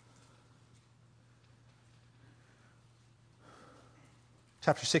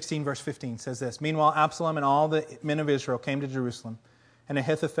 Chapter 16, verse 15 says this, meanwhile, Absalom and all the men of Israel came to Jerusalem, and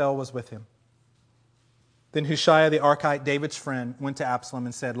Ahithophel was with him. Then Hushai the Archite, David's friend, went to Absalom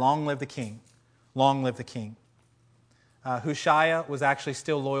and said, long live the king, long live the king. Hushai was actually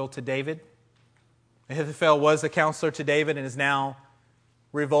still loyal to David. Ahithophel was a counselor to David and is now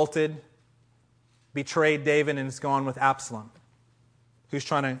revolted, betrayed David, and has gone with Absalom, who's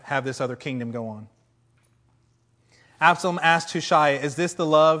trying to have this other kingdom go on. Absalom asked Hushai, is this the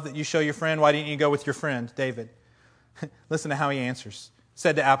love that you show your friend? Why didn't you go with your friend, David? Listen to how he answers.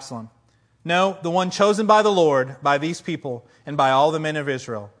 Said to Absalom, no, the one chosen by the Lord, by these people, and by all the men of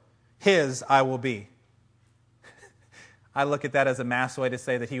Israel, his I will be. I look at that as a mass way to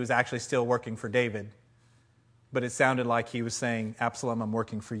say that he was actually still working for David. But it sounded like he was saying, Absalom, I'm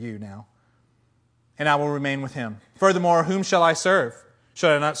working for you now. And I will remain with him. Furthermore, whom shall I serve?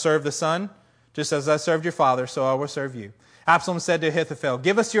 Should I not serve the son? Just as I served your father, so I will serve you. Absalom said to Ahithophel,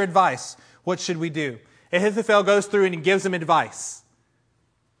 give us your advice. What should we do? Ahithophel goes through and he gives him advice.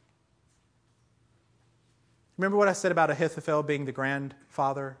 Remember what I said about Ahithophel being the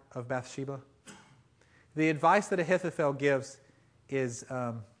grandfather of Bathsheba? The advice that Ahithophel gives is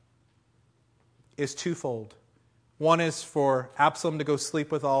twofold. One is for Absalom to go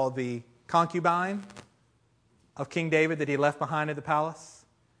sleep with all the concubine of King David that he left behind at the palace.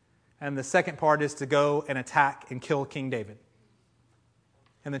 And the second part is to go and attack and kill King David.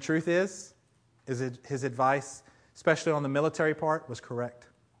 And the truth is his advice, especially on the military part, was correct.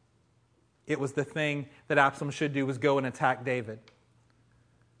 It was the thing that Absalom should do, was go and attack David.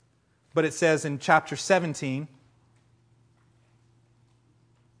 But it says in chapter 17,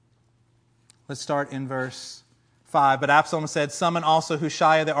 let's start in verse 5. But Absalom said, summon also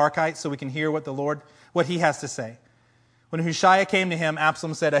Hushai the Archite so we can hear what he has to say. When Hushai came to him,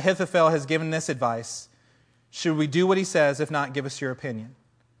 Absalom said, Ahithophel has given this advice. Should we do what he says? If not, give us your opinion.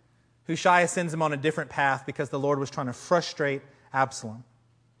 Hushai sends him on a different path because the Lord was trying to frustrate Absalom.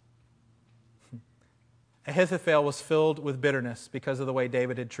 Ahithophel was filled with bitterness because of the way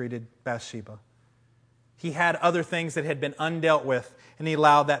David had treated Bathsheba. He had other things that had been undealt with, and he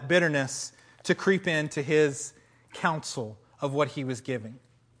allowed that bitterness to creep into his counsel of what he was giving.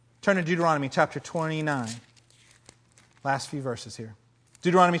 Turn to Deuteronomy chapter 29. Last few verses here.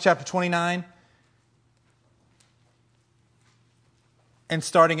 Deuteronomy chapter 29 and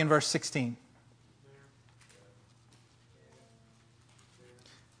starting in verse 16.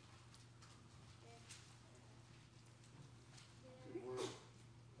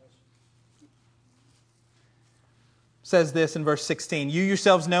 Says this in verse 16, you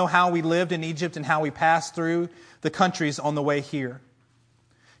yourselves know how we lived in Egypt and how we passed through the countries on the way here.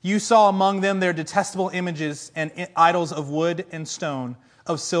 You saw among them their detestable images and idols of wood and stone,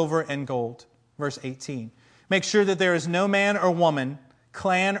 of silver and gold. Verse 18. Make sure that there is no man or woman,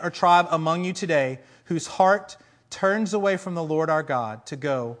 clan or tribe among you today whose heart turns away from the Lord our God to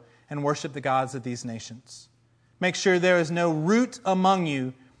go and worship the gods of these nations. Make sure there is no root among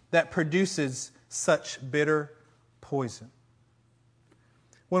you that produces such bitter poison.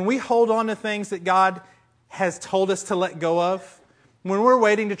 When we hold on to things that God has told us to let go of, when we're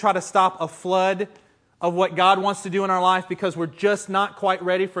waiting to try to stop a flood of what God wants to do in our life because we're just not quite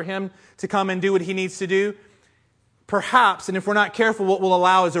ready for Him to come and do what He needs to do, perhaps, and if we're not careful, what we'll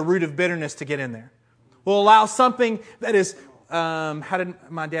allow is a root of bitterness to get in there. We'll allow something that is, how did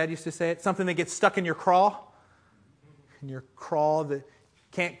my dad used to say it? Something that gets stuck in your craw. In your craw that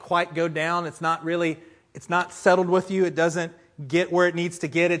can't quite go down. It's not settled with you. It doesn't get where it needs to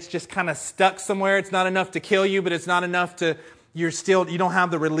get. It's just kind of stuck somewhere. It's not enough to kill you, but it's not enough to, you don't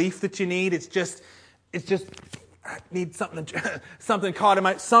have the relief that you need. It's just, I need something caught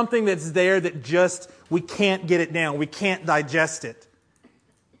in something that's there that just, we can't get it down. We can't digest it.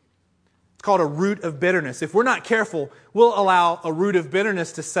 It's called a root of bitterness. If we're not careful, we'll allow a root of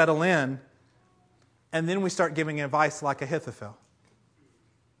bitterness to settle in, and then we start giving advice like Ahithophel.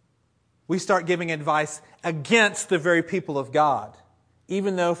 We start giving advice against the very people of God.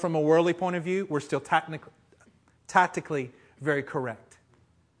 Even though from a worldly point of view, we're still tactically very correct.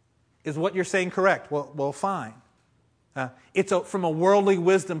 Is what you're saying correct? Well, fine. From a worldly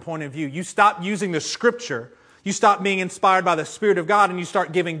wisdom point of view. You stop using the Scripture, you stop being inspired by the Spirit of God, and you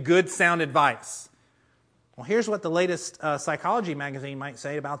start giving good, sound advice. Well, here's what the latest psychology magazine might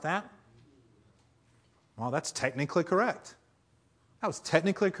say about that. Well, that's technically correct. That was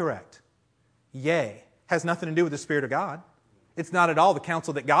technically correct. Yea. Has nothing to do with the Spirit of God. It's not at all the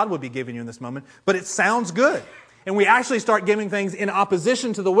counsel that God would be giving you in this moment, but it sounds good. And we actually start giving things in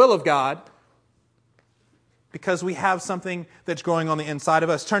opposition to the will of God because we have something that's growing on the inside of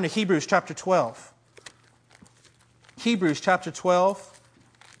us. Turn to Hebrews chapter 12. Hebrews chapter 12,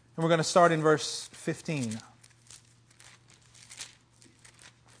 and we're going to start in verse 15.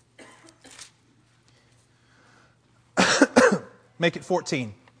 Make it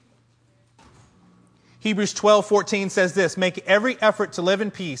 14. Hebrews 12:14 says this, make every effort to live in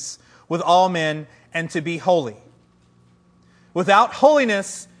peace with all men and to be holy. Without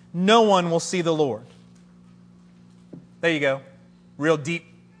holiness, no one will see the Lord. There you go. Real deep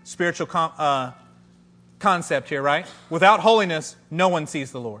spiritual concept here, right? Without holiness, no one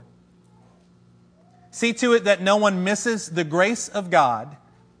sees the Lord. See to it that no one misses the grace of God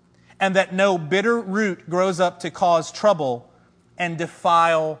and that no bitter root grows up to cause trouble and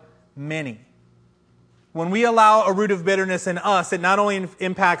defile many. When we allow a root of bitterness in us, it not only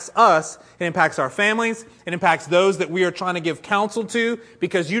impacts us, it impacts our families, it impacts those that we are trying to give counsel to,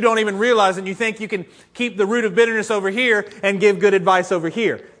 because you don't even realize it and you think you can keep the root of bitterness over here and give good advice over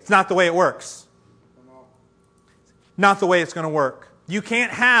here. It's not the way it works. Not the way it's going to work. You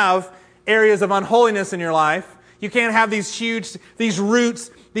can't have areas of unholiness in your life. You can't have these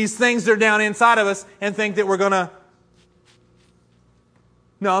roots, these things that are down inside of us and think that we're going to,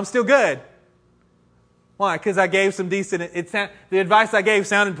 no, I'm still good. Why? Because I gave some decent, the advice I gave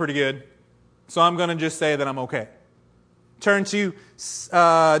sounded pretty good. So I'm going to just say that I'm okay. Turn to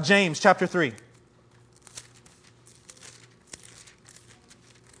James chapter 3.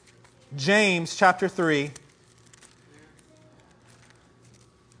 James chapter 3.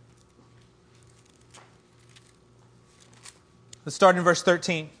 Let's start in verse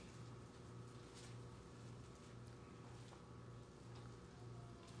 13.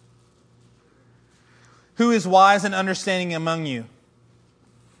 Who is wise and understanding among you?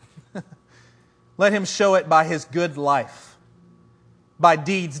 Let him show it by his good life, by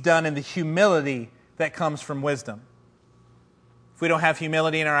deeds done in the humility that comes from wisdom. If we don't have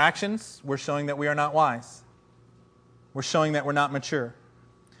humility in our actions, we're showing that we are not wise. We're showing that we're not mature.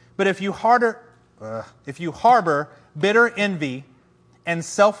 But if you harbor bitter envy and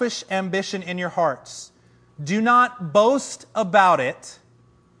selfish ambition in your hearts, do not boast about it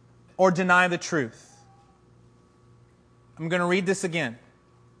or deny the truth. I'm going to read this again.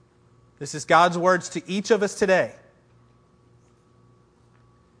 This is God's words to each of us today.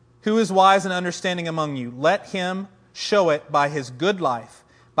 Who is wise and understanding among you? Let him show it by his good life,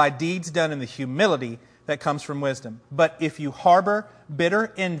 by deeds done in the humility that comes from wisdom. But if you harbor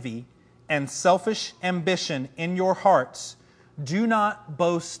bitter envy and selfish ambition in your hearts, do not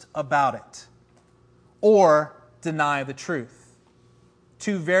boast about it or deny the truth.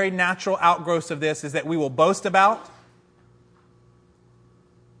 Two very natural outgrowths of this is that we will boast about.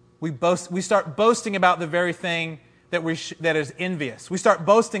 We start boasting about the very thing that is envious. We start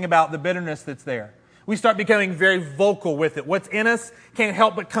boasting about the bitterness that's there. We start becoming very vocal with it. What's in us can't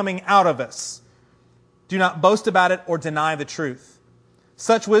help but coming out of us. Do not boast about it or deny the truth.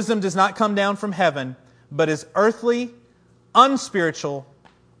 Such wisdom does not come down from heaven, but is earthly, unspiritual,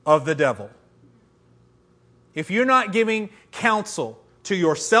 of the devil. If you're not giving counsel to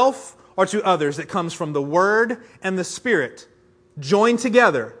yourself or to others that comes from the Word and the Spirit joined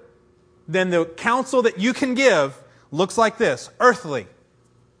together, then the counsel that you can give looks like this: earthly,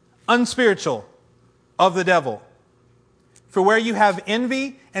 unspiritual, of the devil. For where you have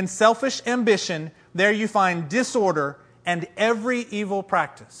envy and selfish ambition, there you find disorder and every evil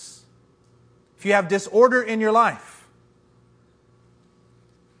practice. If you have disorder in your life,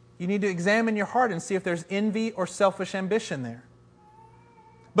 you need to examine your heart and see if there's envy or selfish ambition there.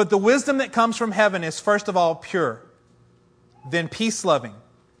 But the wisdom that comes from heaven is first of all pure, then peace-loving,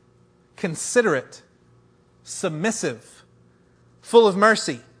 considerate, submissive, full of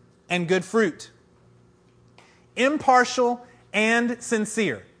mercy and good fruit, impartial and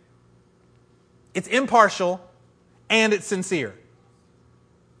sincere. It's impartial and it's sincere.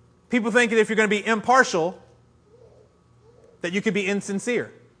 People think that if you're going to be impartial, that you could be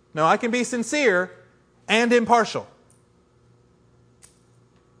insincere. No, I can be sincere and impartial.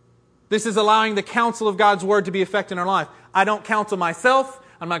 This is allowing the counsel of God's Word to be effective in our life. I don't counsel myself.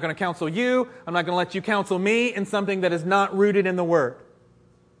 I'm not going to counsel you. I'm not going to let you counsel me in something that is not rooted in the Word.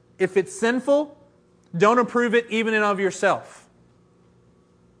 If it's sinful, don't approve it even in of yourself.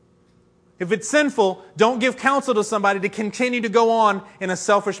 If it's sinful, don't give counsel to somebody to continue to go on in a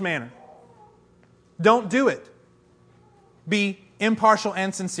selfish manner. Don't do it. Be impartial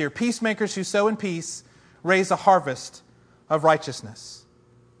and sincere. Peacemakers who sow in peace raise a harvest of righteousness.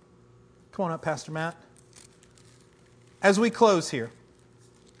 Come on up, Pastor Matt. As we close here,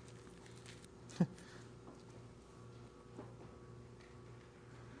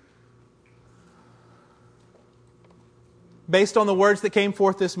 based on the words that came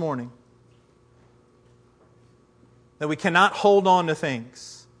forth this morning, that we cannot hold on to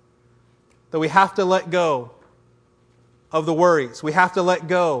things, that we have to let go of the worries. We have to let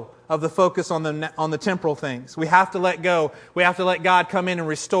go of the focus on the temporal things. We have to let go. We have to let God come in and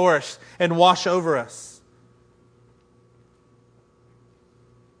restore us and wash over us.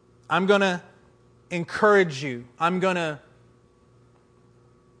 I'm going to encourage you. I'm going to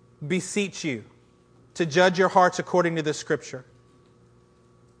beseech you to judge your hearts according to the Scripture.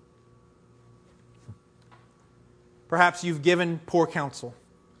 Perhaps you've given poor counsel.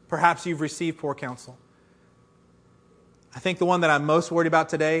 Perhaps you've received poor counsel. I think the one that I'm most worried about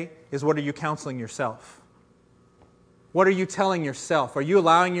today is, what are you counseling yourself? What are you telling yourself? Are you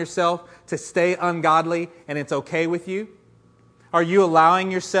allowing yourself to stay ungodly and it's okay with you? Are you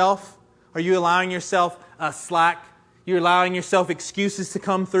allowing yourself slack? You're allowing yourself excuses to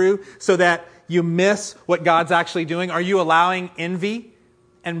come through so that you miss what God's actually doing? Are you allowing envy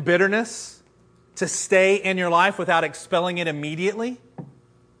and bitterness to stay in your life without expelling it immediately?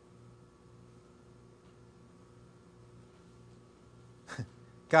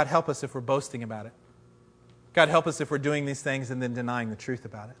 God help us if we're boasting about it. God help us if we're doing these things and then denying the truth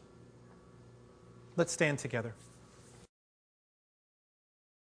about it. Let's stand together.